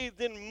hasn't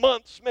bathed in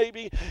months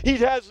maybe, he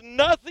has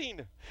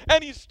nothing,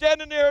 and he's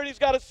standing there and he's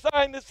got a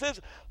sign that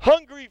says,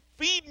 "Hungry,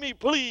 feed me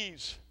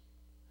please."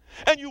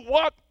 And you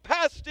walk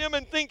past him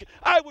and think,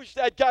 I wish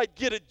that guy'd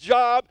get a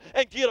job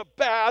and get a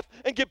bath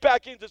and get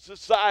back into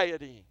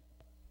society.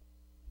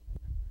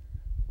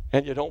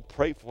 And you don't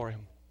pray for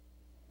him.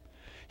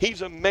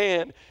 He's a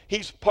man.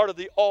 He's part of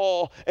the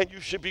all, and you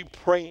should be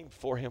praying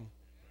for him.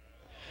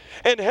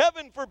 And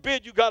heaven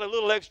forbid you got a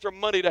little extra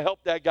money to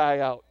help that guy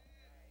out.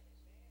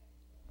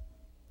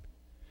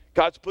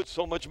 God's put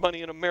so much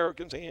money in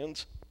Americans'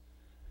 hands.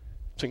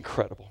 It's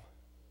incredible.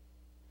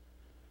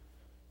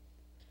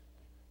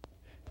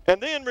 And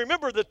then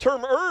remember the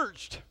term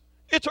urged.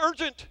 It's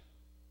urgent.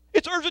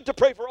 It's urgent to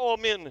pray for all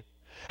men.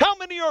 How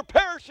many are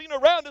perishing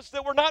around us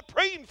that we're not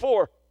praying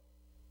for?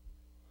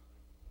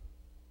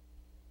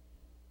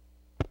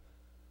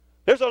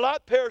 There's a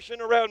lot perishing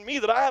around me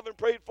that I haven't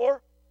prayed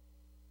for.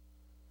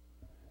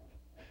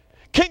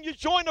 Can you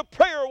join a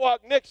prayer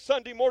walk next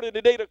Sunday morning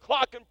at 8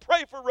 o'clock and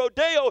pray for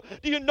Rodeo?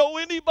 Do you know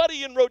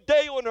anybody in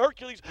Rodeo and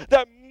Hercules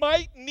that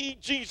might need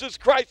Jesus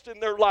Christ in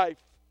their life?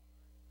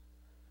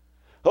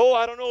 Oh,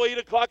 I don't know, 8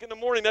 o'clock in the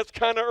morning, that's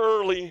kind of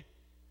early.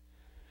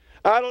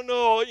 I don't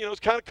know, it's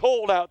kind of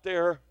cold out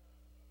there.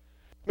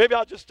 Maybe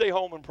I'll just stay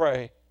home and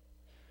pray.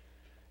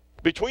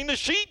 Between the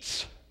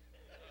sheets?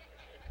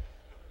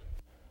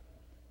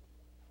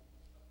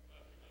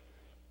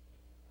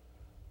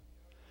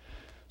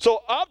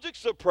 So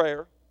objects of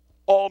prayer,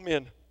 all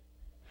men,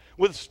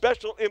 with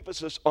special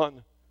emphasis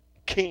on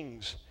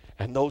kings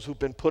and those who've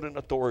been put in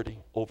authority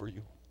over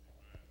you.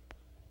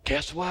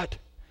 Guess what?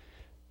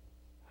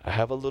 I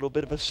have a little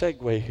bit of a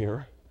segue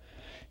here.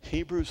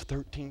 Hebrews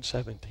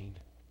 13:17.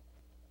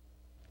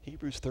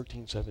 Hebrews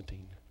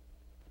 13:17.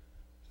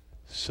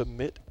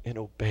 Submit and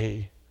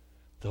obey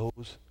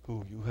those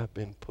who you have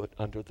been put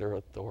under their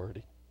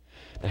authority.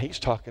 Now he's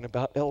talking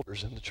about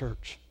elders in the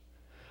church.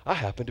 I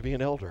happen to be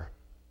an elder.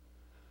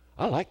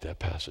 I like that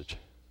passage.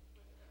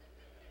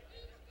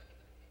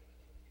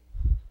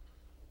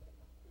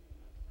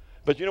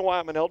 But you know why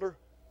I'm an elder?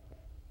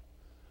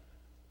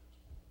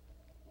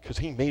 Because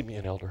he made me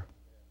an elder.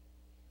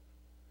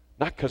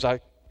 Not because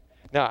I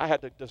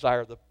had to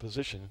desire the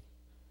position,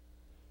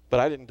 but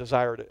I didn't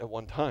desire it at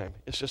one time.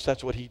 It's just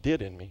that's what he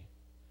did in me.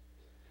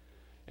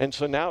 And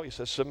so now he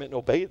says, submit and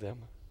obey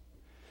them.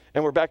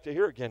 And we're back to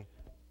here again.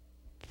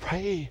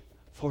 Pray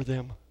for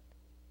them.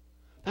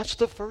 That's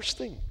the first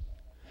thing.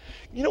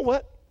 You know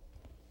what?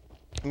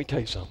 Let me tell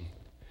you something.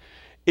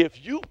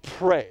 If you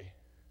pray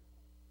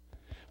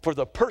for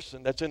the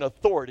person that's in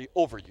authority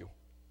over you,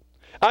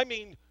 I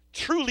mean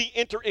truly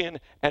enter in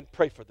and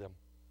pray for them,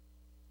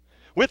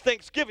 with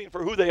thanksgiving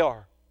for who they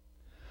are,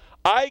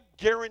 I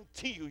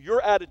guarantee you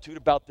your attitude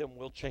about them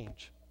will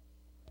change.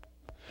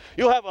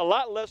 You'll have a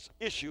lot less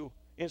issue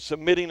in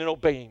submitting and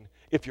obeying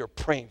if you're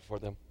praying for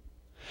them.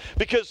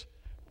 Because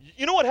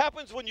you know what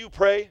happens when you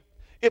pray?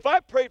 If I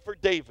prayed for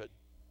David,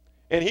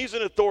 and he's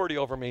an authority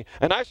over me,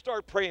 and I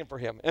start praying for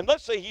him, and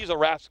let's say he's a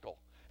rascal,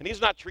 and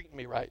he's not treating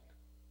me right,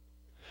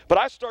 but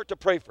I start to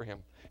pray for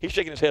him. He's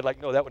shaking his head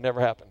like, no, that would never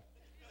happen.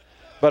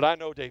 But I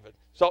know David.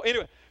 So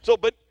anyway,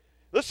 but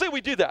let's say we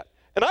do that.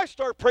 And I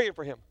start praying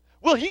for him.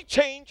 Will he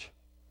change?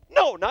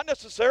 No, not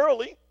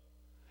necessarily.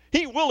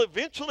 He will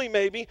eventually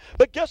maybe,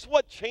 but guess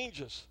what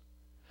changes?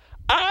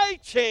 I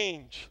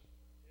change.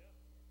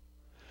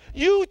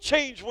 You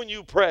change when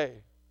you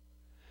pray.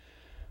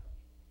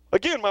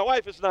 Again, my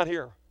wife is not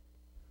here.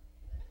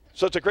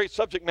 So it's a great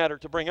subject matter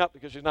to bring up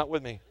because she's not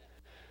with me.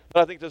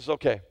 But I think this is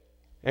okay.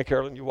 And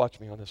Carolyn, you watch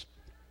me on this.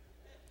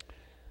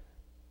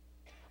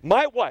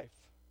 My wife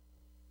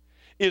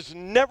is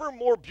never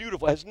more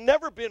beautiful, has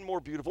never been more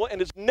beautiful,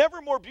 and is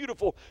never more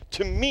beautiful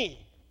to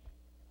me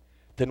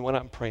than when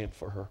I'm praying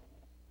for her.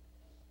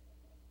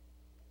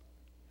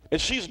 And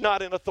she's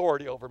not in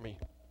authority over me.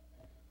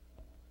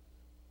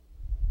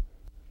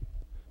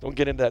 Don't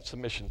get into that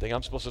submission thing.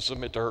 I'm supposed to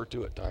submit to her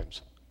too at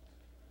times.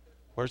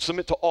 Or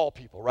submit to all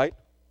people, right?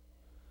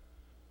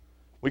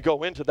 We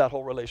go into that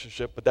whole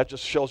relationship, but that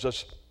just shows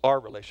us our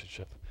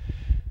relationship.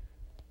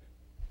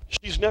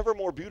 She's never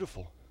more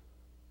beautiful.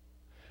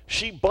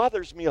 She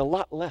bothers me a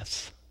lot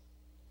less.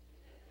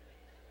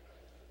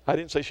 I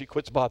didn't say she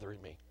quits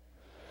bothering me.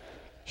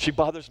 She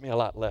bothers me a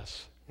lot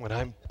less when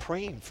I'm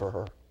praying for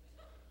her.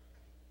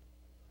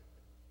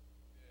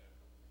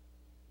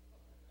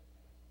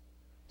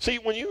 See,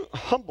 when you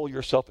humble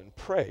yourself and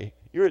pray,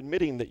 you're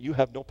admitting that you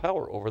have no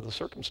power over the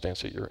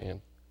circumstance that you're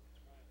in.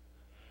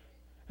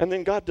 And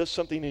then God does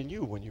something in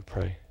you when you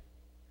pray.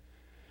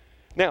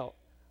 Now,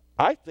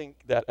 I think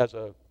that as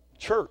a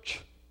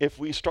church, if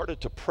we started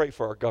to pray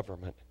for our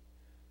government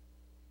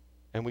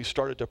and we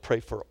started to pray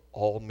for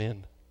all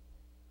men,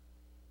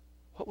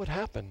 what would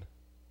happen?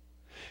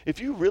 If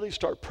you really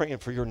start praying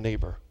for your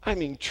neighbor, I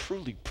mean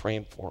truly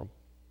praying for them,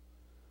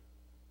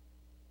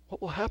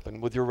 what will happen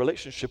with your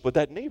relationship with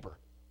that neighbor?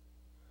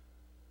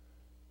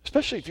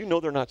 Especially if you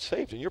know they're not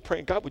saved and you're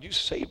praying, God, would you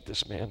save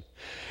this man?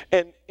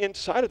 And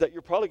inside of that,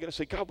 you're probably going to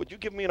say, God, would you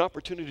give me an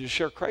opportunity to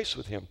share Christ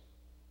with him?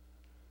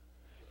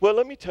 Well,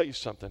 let me tell you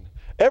something.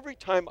 Every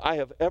time I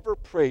have ever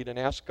prayed and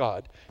asked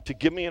God to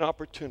give me an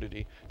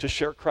opportunity to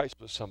share Christ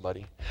with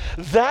somebody,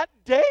 that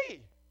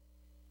day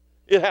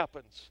it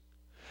happens.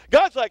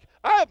 God's like,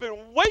 I have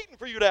been waiting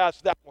for you to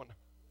ask that one.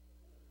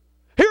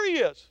 Here he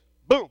is.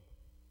 Boom.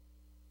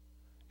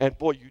 And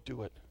boy, you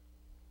do it.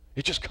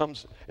 It just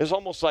comes. It's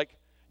almost like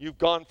you've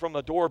gone from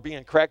a door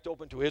being cracked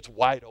open to it's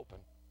wide open.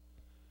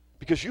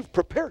 Because you've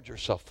prepared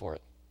yourself for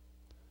it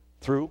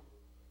through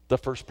the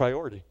first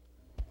priority,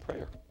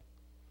 prayer.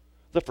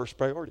 The first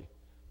priority,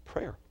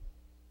 prayer.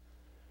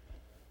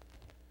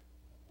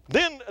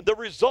 Then the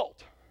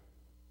result.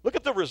 Look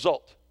at the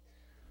result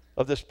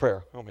of this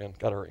prayer. Oh man,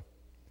 gotta hurry.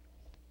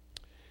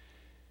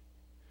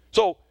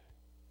 So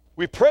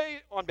we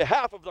pray on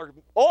behalf of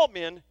all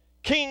men,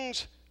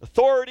 kings,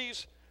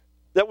 authorities,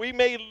 that we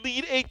may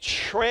lead a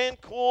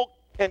tranquil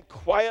and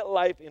quiet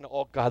life in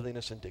all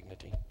godliness and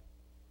dignity.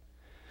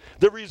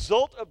 The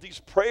result of these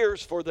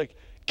prayers for the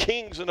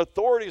kings and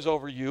authorities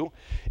over you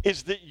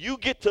is that you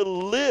get to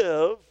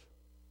live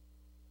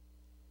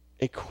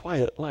a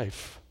quiet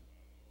life.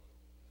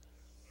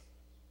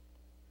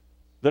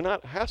 They're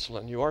not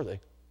hassling you, are they?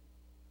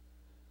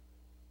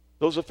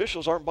 Those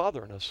officials aren't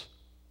bothering us.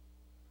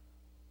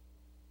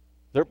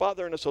 They're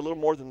bothering us a little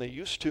more than they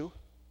used to,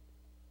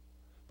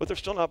 but they're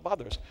still not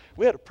bothering us.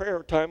 We had a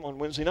prayer time on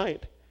Wednesday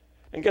night,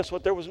 and guess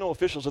what? There was no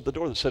officials at the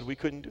door that said we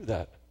couldn't do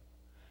that.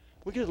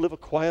 We get to live a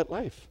quiet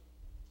life.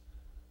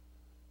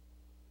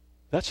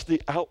 That's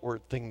the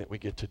outward thing that we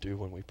get to do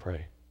when we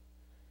pray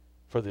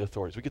for the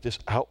authorities. We get this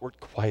outward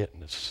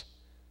quietness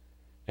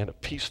and a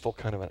peaceful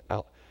kind of an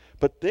out.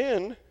 But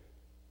then,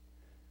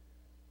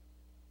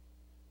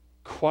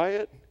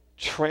 quiet,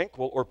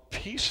 tranquil, or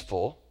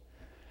peaceful,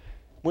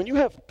 when you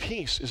have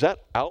peace, is that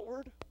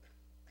outward?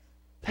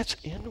 That's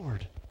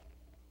inward.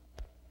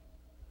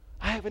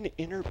 I have an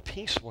inner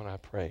peace when I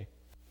pray.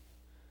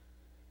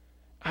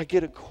 I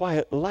get a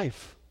quiet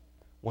life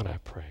when I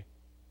pray.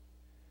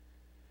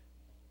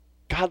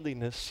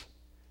 Godliness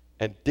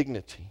and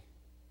dignity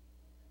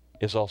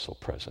is also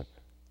present.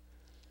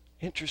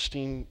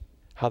 Interesting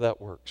how that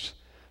works.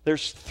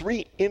 There's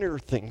 3 inner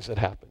things that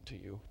happen to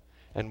you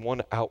and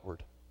 1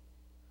 outward.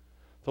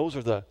 Those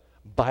are the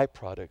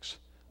byproducts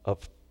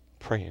of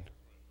praying.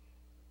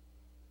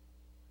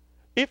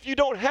 If you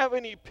don't have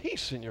any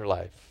peace in your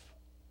life,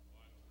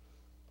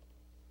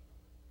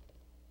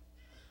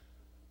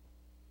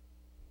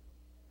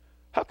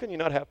 how can you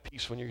not have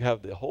peace when you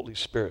have the Holy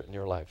Spirit in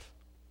your life?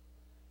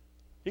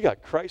 You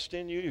got Christ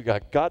in you, you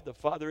got God the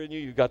Father in you,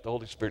 you got the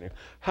Holy Spirit in you.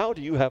 How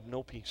do you have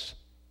no peace?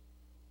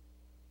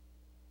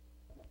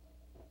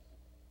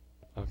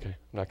 Okay,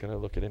 I'm not going to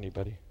look at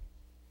anybody.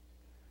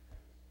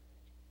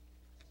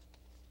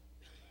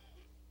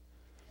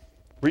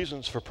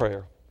 Reasons for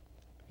prayer.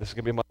 This is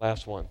going to be my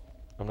last one.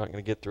 I'm not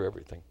going to get through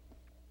everything.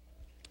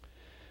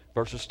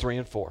 Verses 3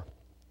 and 4.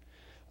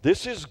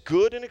 This is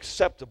good and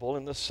acceptable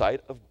in the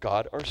sight of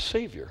God our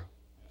Savior.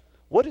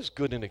 What is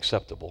good and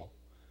acceptable?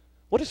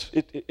 What is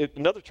it?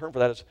 Another term for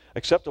that is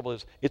acceptable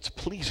is it's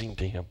pleasing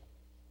to Him.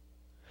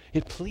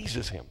 It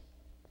pleases Him.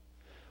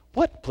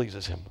 What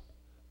pleases Him?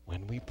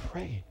 When we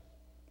pray.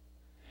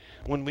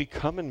 When we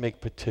come and make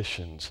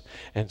petitions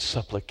and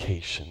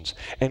supplications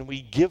and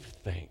we give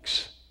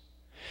thanks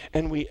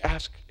and we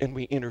ask and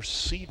we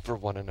intercede for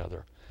one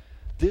another.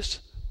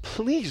 This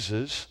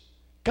pleases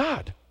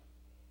God.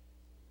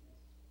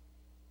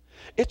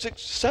 It's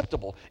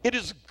acceptable. It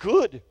is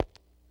good.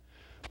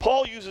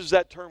 Paul uses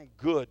that term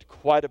good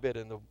quite a bit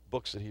in the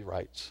books that he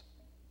writes.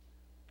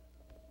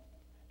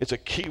 It's a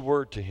key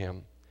word to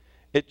him.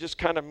 It just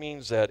kind of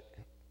means that,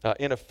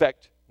 in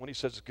effect, when he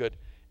says it's good,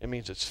 it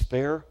means it's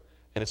fair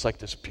and it's like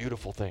this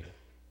beautiful thing.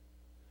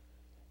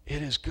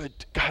 It is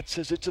good. God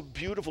says it's a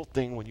beautiful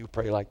thing when you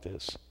pray like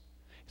this.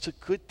 It's a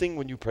good thing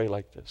when you pray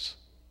like this.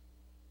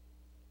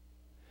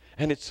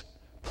 And it's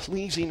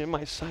pleasing in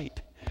my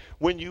sight.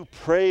 When you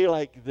pray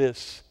like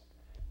this,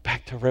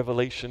 back to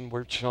Revelation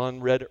where John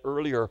read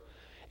earlier,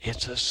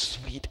 it's a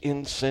sweet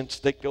incense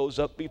that goes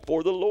up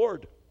before the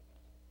Lord.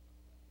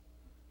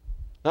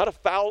 Not a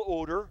foul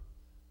odor,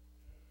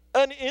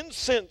 an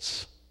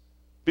incense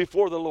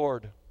before the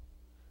Lord.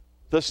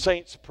 The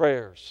saints'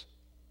 prayers.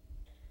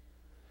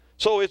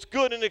 So it's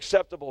good and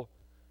acceptable.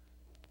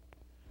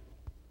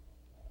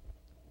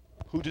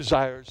 Who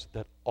desires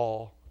that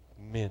all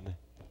men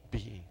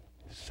be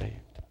saved?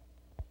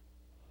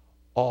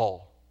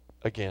 All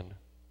again.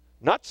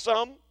 Not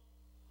some,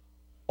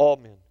 all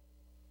men.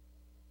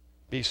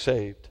 Be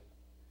saved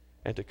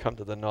and to come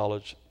to the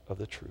knowledge of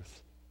the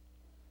truth.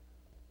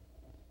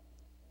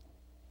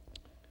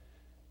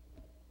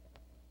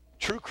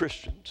 True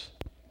Christians,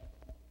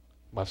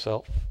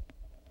 myself,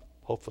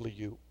 hopefully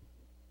you,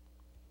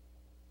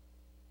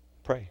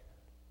 pray.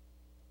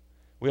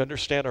 We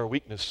understand our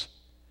weakness.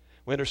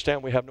 We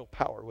understand we have no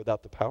power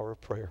without the power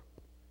of prayer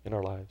in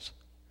our lives.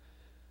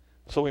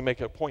 So we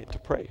make it a point to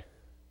pray.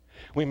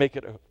 We make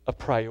it a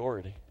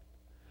priority.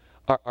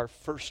 Our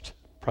first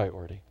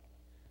priority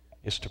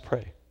is to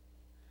pray.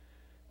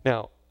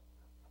 Now,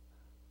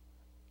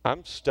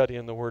 I'm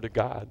studying the Word of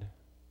God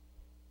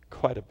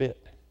quite a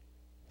bit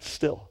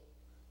still.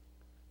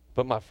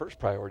 But my first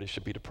priority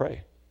should be to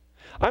pray.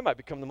 I might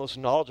become the most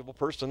knowledgeable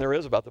person there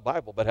is about the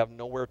Bible, but have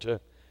no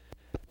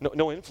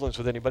influence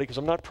with anybody because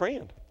I'm not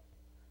praying.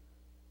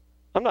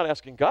 I'm not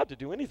asking God to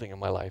do anything in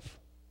my life.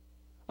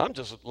 I'm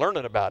just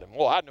learning about Him.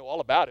 Well, I know all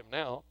about Him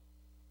now.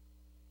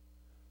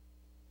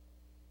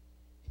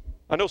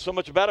 I know so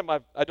much about Him,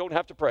 I don't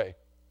have to pray.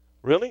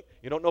 Really?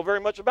 You don't know very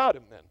much about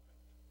Him then?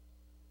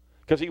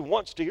 Because He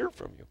wants to hear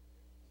from you.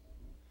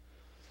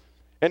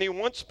 And He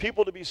wants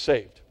people to be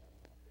saved.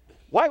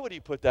 Why would He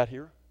put that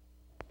here?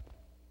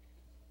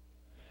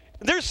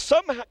 There's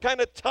some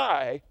kind of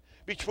tie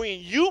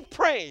between you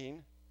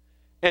praying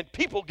and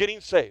people getting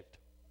saved.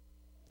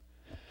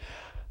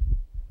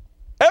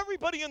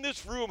 Everybody in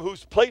this room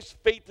who's placed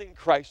faith in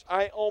Christ,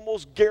 I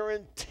almost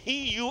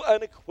guarantee you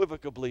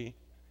unequivocally,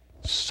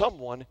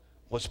 someone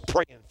was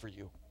praying for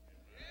you.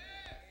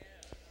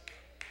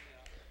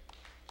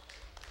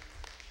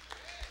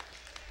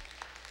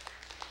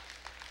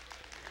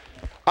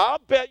 I'll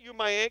bet you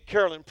my Aunt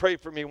Carolyn prayed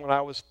for me when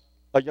I was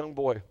a young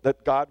boy,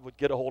 that God would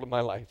get a hold of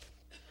my life.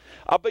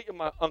 I'll bet you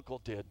my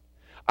uncle did.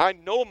 I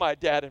know my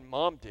dad and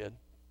mom did.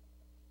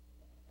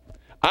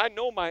 I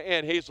know my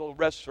Aunt Hazel,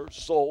 rest her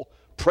soul,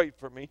 prayed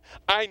for me.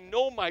 I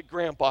know my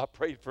grandpa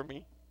prayed for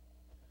me.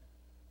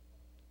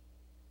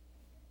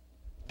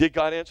 Did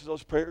God answer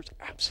those prayers?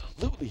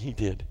 Absolutely He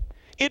did.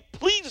 It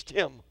pleased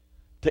Him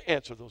to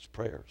answer those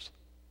prayers.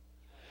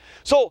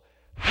 So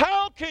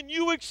how can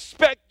you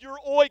expect your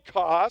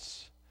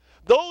oikos,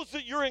 those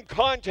that you're in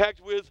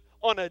contact with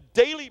on a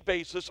daily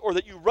basis or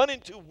that you run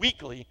into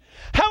weekly,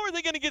 how are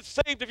they going to get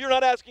saved if you're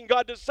not asking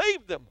God to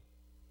save them?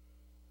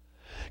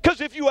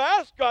 Because if you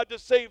ask God to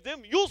save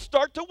them, you'll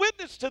start to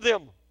witness to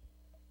them.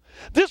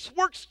 This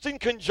works in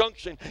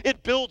conjunction.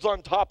 It builds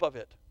on top of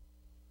it.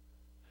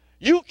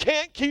 You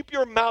can't keep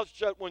your mouth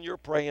shut when you're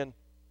praying.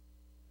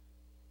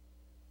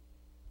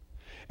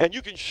 And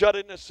you can shut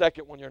it in a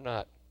second when you're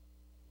not.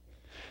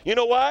 You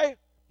know why?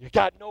 You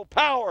got no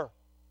power.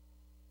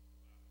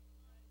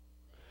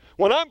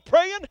 When I'm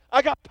praying,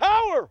 I got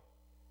power.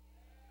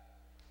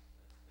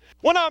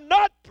 When I'm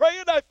not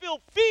praying, I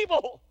feel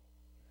feeble.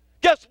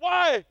 Guess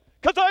why?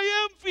 Because I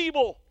am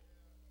feeble.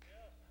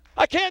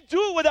 I can't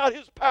do it without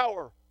His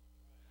power.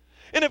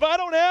 And if I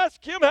don't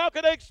ask Him, how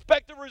can I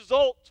expect a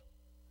result?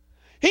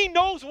 He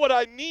knows what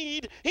I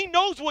need. He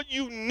knows what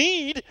you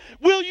need.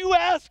 Will you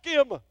ask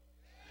Him?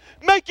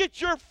 Make it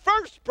your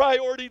first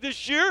priority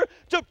this year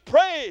to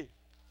pray.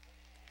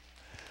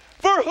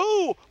 For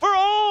who? For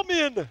all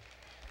men.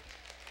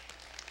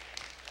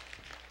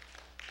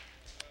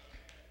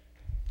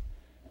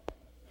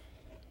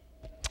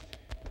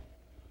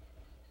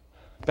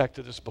 Back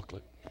to this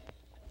booklet.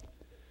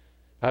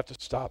 I have to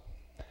stop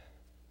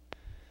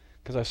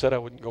because I said I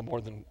wouldn't go more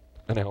than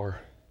an hour.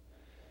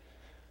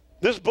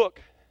 This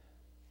book,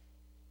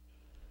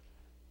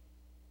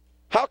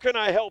 how can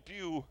I help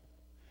you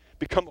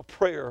become a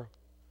prayer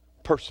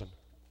person?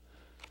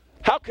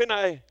 How can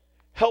I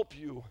help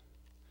you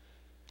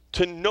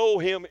to know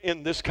Him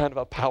in this kind of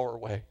a power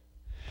way?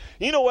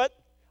 You know what?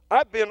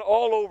 I've been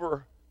all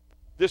over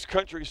this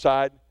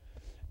countryside,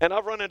 and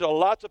I've run into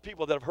lots of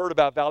people that have heard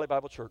about Valley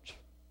Bible Church.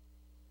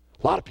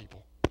 A lot of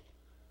people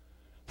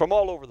from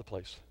all over the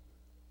place.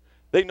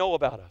 They know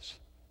about us.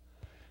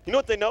 You know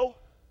what they know?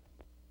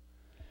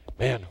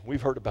 Man,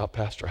 we've heard about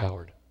Pastor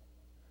Howard.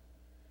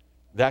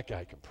 That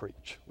guy can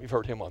preach. We've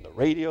heard him on the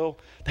radio.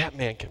 That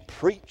man can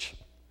preach.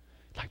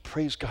 Like,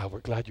 praise God, we're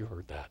glad you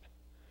heard that.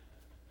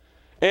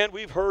 And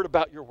we've heard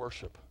about your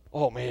worship.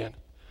 Oh, man,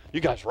 you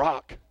guys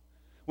rock.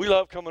 We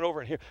love coming over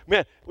and here.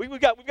 Man, we've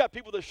got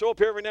people that show up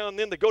here every now and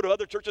then that go to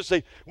other churches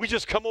and say, we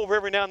just come over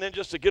every now and then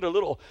just to get a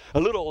little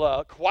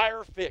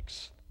choir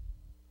fix,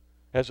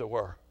 as it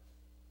were.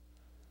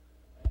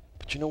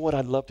 But you know what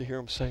I'd love to hear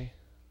them say?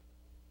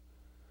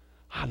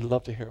 I'd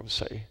love to hear them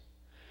say,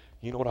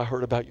 you know what I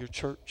heard about your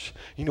church?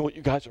 You know what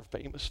you guys are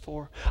famous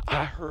for?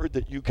 I heard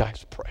that you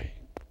guys pray.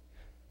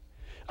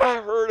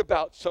 I heard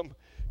about some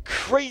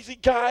crazy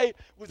guy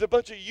with a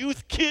bunch of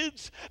youth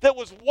kids that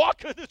was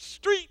walking the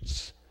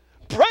streets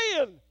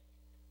praying.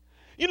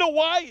 You know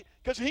why?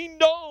 Because he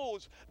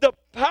knows the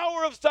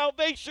power of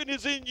salvation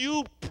is in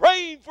you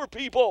praying for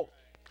people.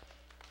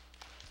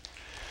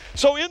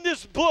 So in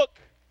this book,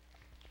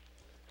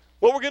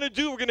 what we're going to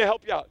do, we're going to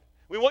help you out.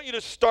 We want you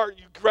to start.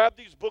 You grab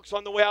these books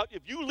on the way out.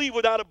 If you leave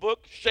without a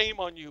book, shame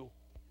on you.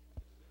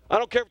 I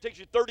don't care if it takes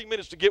you 30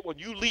 minutes to get one.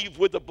 You leave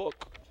with a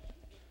book.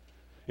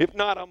 If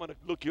not, I'm going to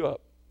look you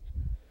up.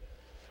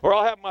 Or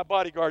I'll have my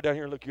bodyguard down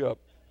here look you up.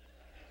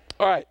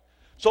 All right.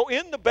 So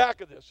in the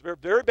back of this,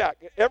 very back,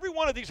 every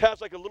one of these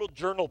has like a little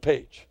journal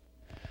page.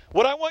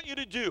 What I want you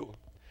to do,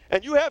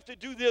 and you have to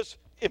do this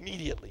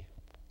immediately,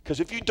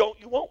 because if you don't,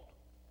 you won't.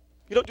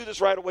 You don't do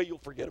this right away, you'll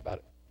forget about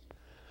it.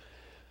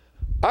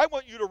 I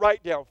want you to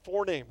write down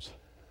 4 names.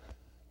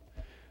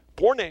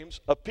 4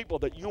 names of people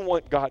that you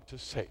want God to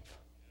save.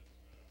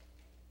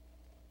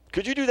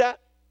 Could you do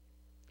that?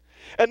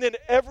 And then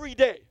every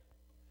day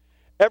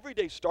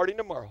starting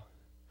tomorrow,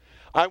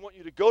 I want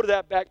you to go to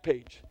that back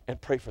page and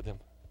pray for them.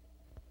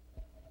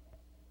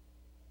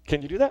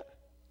 Can you do that?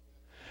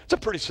 It's a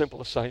pretty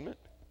simple assignment.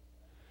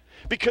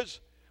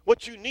 Because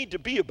what you need to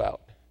be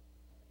about,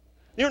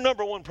 your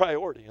number one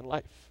priority in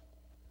life,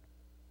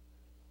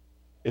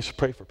 is to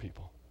pray for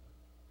people.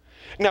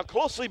 Now,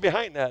 closely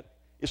behind that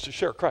is to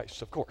share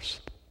Christ, of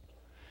course.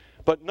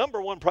 But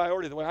number one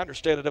priority, the way I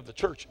understand it, of the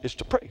church is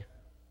to pray.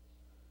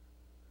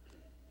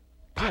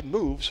 God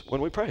moves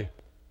when we pray.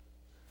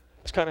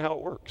 That's kind of how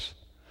it works.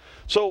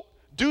 So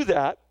do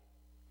that.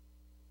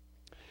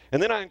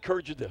 And then I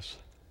encourage you this.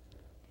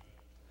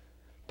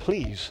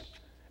 Please,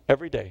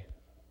 every day,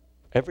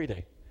 I'm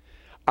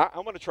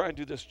going to try and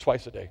do this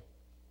twice a day.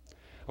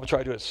 I'm going to try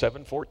to do it at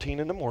 7:14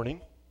 in the morning.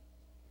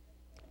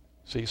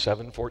 See,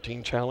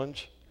 7:14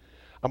 challenge.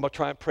 I'm going to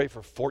try and pray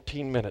for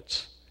 14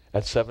 minutes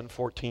at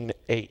 7:14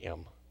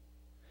 a.m.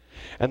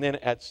 And then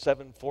at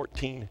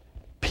 7:14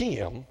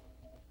 p.m.,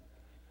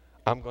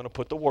 I'm going to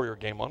put the Warrior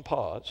game on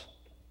pause.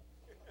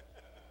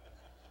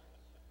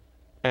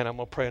 And I'm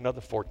going to pray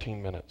another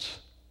 14 minutes.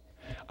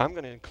 I'm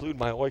going to include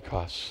my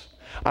oikos.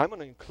 I'm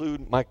going to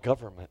include my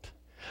government.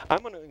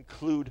 I'm going to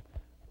include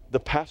the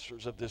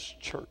pastors of this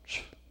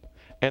church.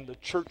 And the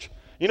church,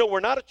 you know, we're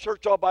not a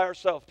church all by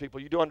ourselves, people.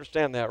 You do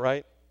understand that,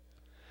 right?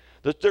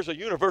 There's a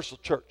universal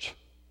church.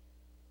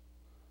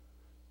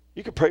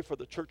 You can pray for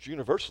the church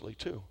universally,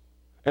 too,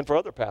 and for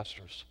other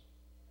pastors.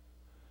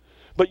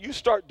 But you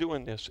start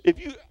doing this. I'm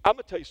going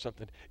to tell you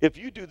something. If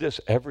you do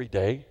this every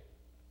day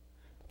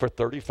for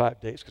 35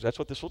 days, because that's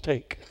what this will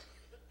take,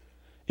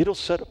 it'll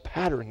set a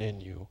pattern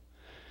in you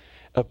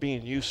of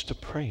being used to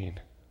praying.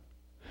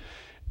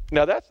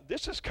 Now,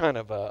 this is kind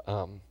of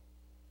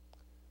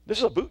this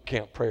is a boot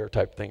camp prayer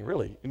type thing,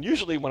 really. And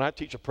usually when I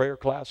teach a prayer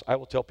class, I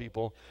will tell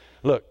people,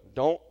 look,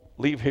 don't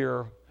leave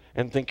here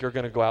and think you're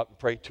going to go out and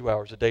pray 2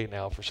 hours a day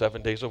now for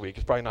 7 days a week.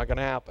 It's probably not going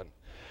to happen.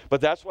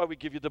 But that's why we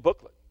give you the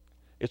booklet.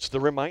 It's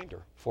the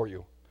reminder for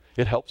you.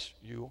 It helps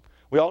you.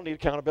 We all need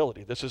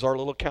accountability. This is our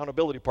little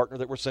accountability partner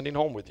that we're sending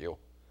home with you.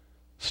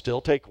 Still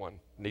take one.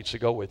 Needs to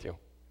go with you.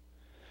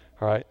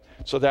 All right?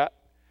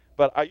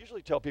 But I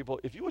usually tell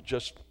people, if you would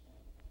just,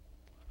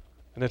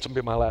 and that's going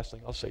to be my last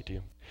thing I'll say to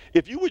you,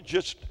 if you would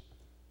just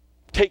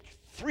take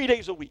 3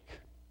 days a week,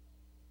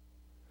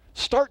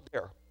 start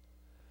there,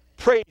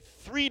 pray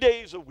 3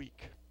 days a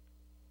week,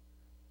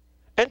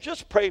 and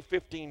just pray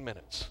 15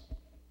 minutes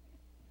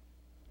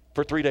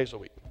for 3 days a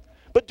week.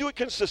 But do it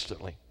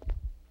consistently.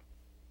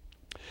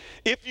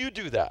 If you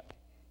do that,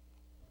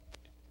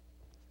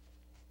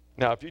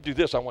 now if you do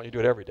this, I want you to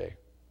do it every day.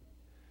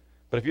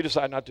 But if you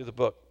decide not to do the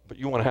book, but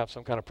you want to have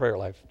some kind of prayer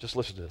life, just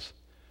listen to this.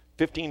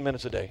 15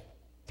 minutes a day,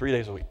 3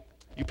 days a week.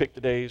 You pick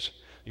the days,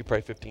 you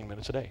pray 15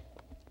 minutes a day.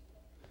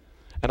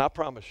 And I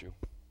promise you,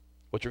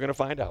 what you're going to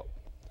find out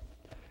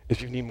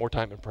is you need more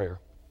time in prayer.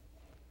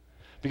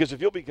 Because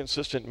if you'll be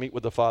consistent and meet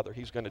with the Father,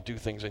 He's going to do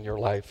things in your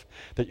life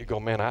that you go,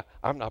 man,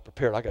 I'm not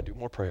prepared. I got to do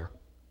more prayer.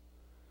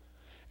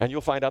 And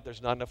you'll find out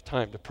there's not enough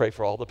time to pray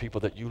for all the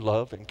people that you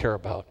love and care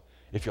about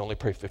if you only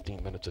pray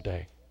 15 minutes a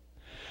day.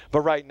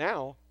 But right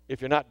now,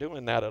 if you're not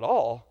doing that at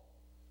all,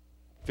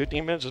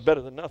 15 minutes is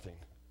better than nothing.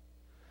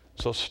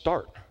 So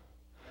start.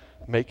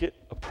 Make it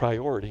a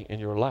priority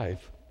in your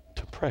life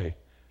to pray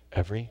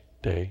every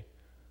day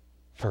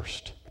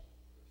first.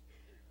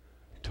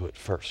 Do it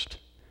first.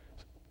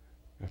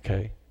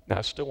 Okay? Now,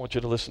 I still want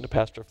you to listen to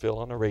Pastor Phil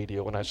on the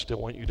radio, and I still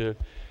want you to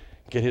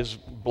get his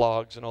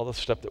blogs and all the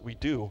stuff that we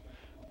do,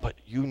 but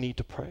you need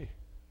to pray.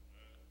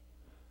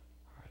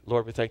 All right,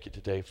 Lord, we thank you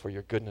today for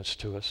your goodness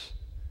to us.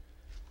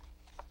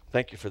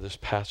 Thank you for this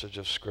passage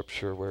of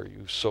Scripture where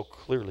you so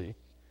clearly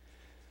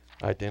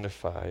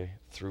identify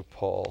through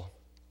Paul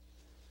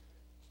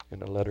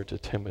in a letter to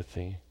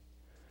Timothy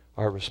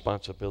our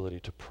responsibility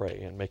to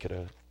pray and make it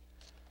a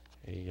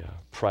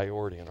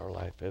priority in our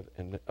life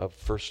and of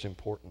first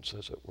importance,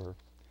 as it were.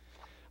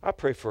 I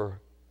pray for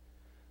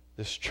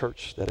this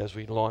church that as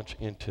we launch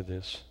into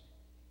this,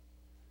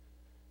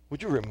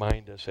 would you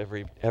remind us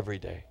every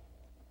day,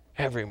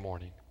 every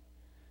morning,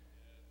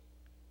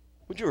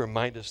 would you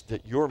remind us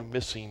that you're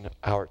missing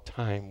our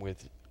time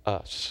with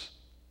us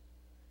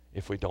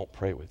if we don't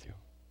pray with you?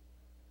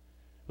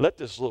 Let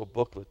this little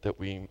booklet that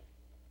we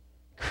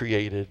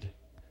created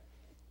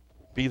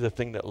be the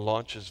thing that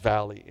launches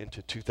Valley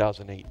into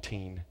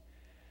 2018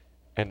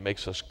 and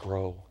makes us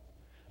grow,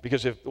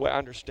 Because the way I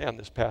understand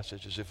this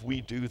passage is if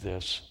we do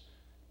this,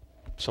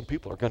 some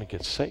people are going to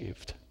get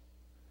saved.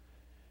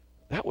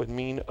 That would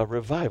mean a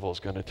revival is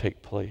going to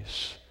take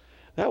place.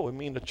 That would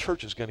mean the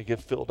church is going to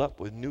get filled up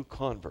with new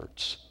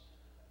converts.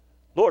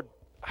 Lord,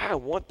 I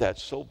want that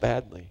so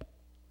badly.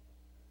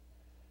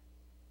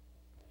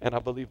 And I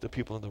believe the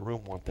people in the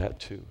room want that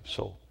too.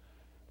 So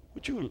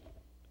would you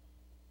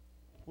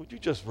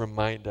just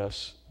remind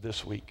us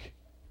this week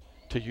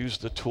to use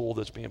the tool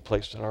that's being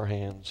placed in our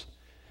hands,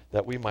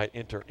 that we might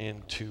enter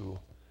into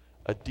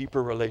a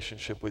deeper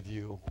relationship with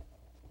you,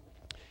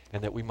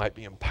 and that we might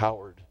be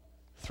empowered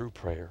through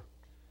prayer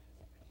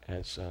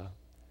as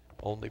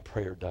only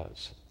prayer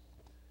does.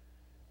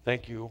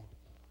 Thank you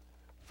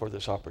for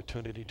this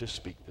opportunity to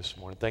speak this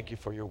morning. Thank you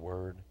for your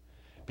word.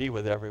 Be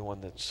with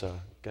everyone that's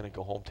going to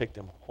go home. Take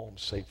them home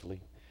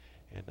safely,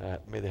 and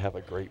may they have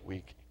a great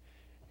week.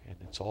 And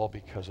it's all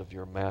because of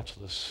your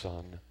matchless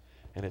Son,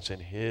 and it's in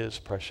his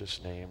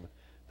precious name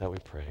that we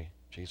pray,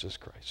 Jesus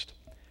Christ.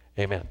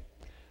 Amen.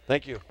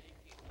 Thank you.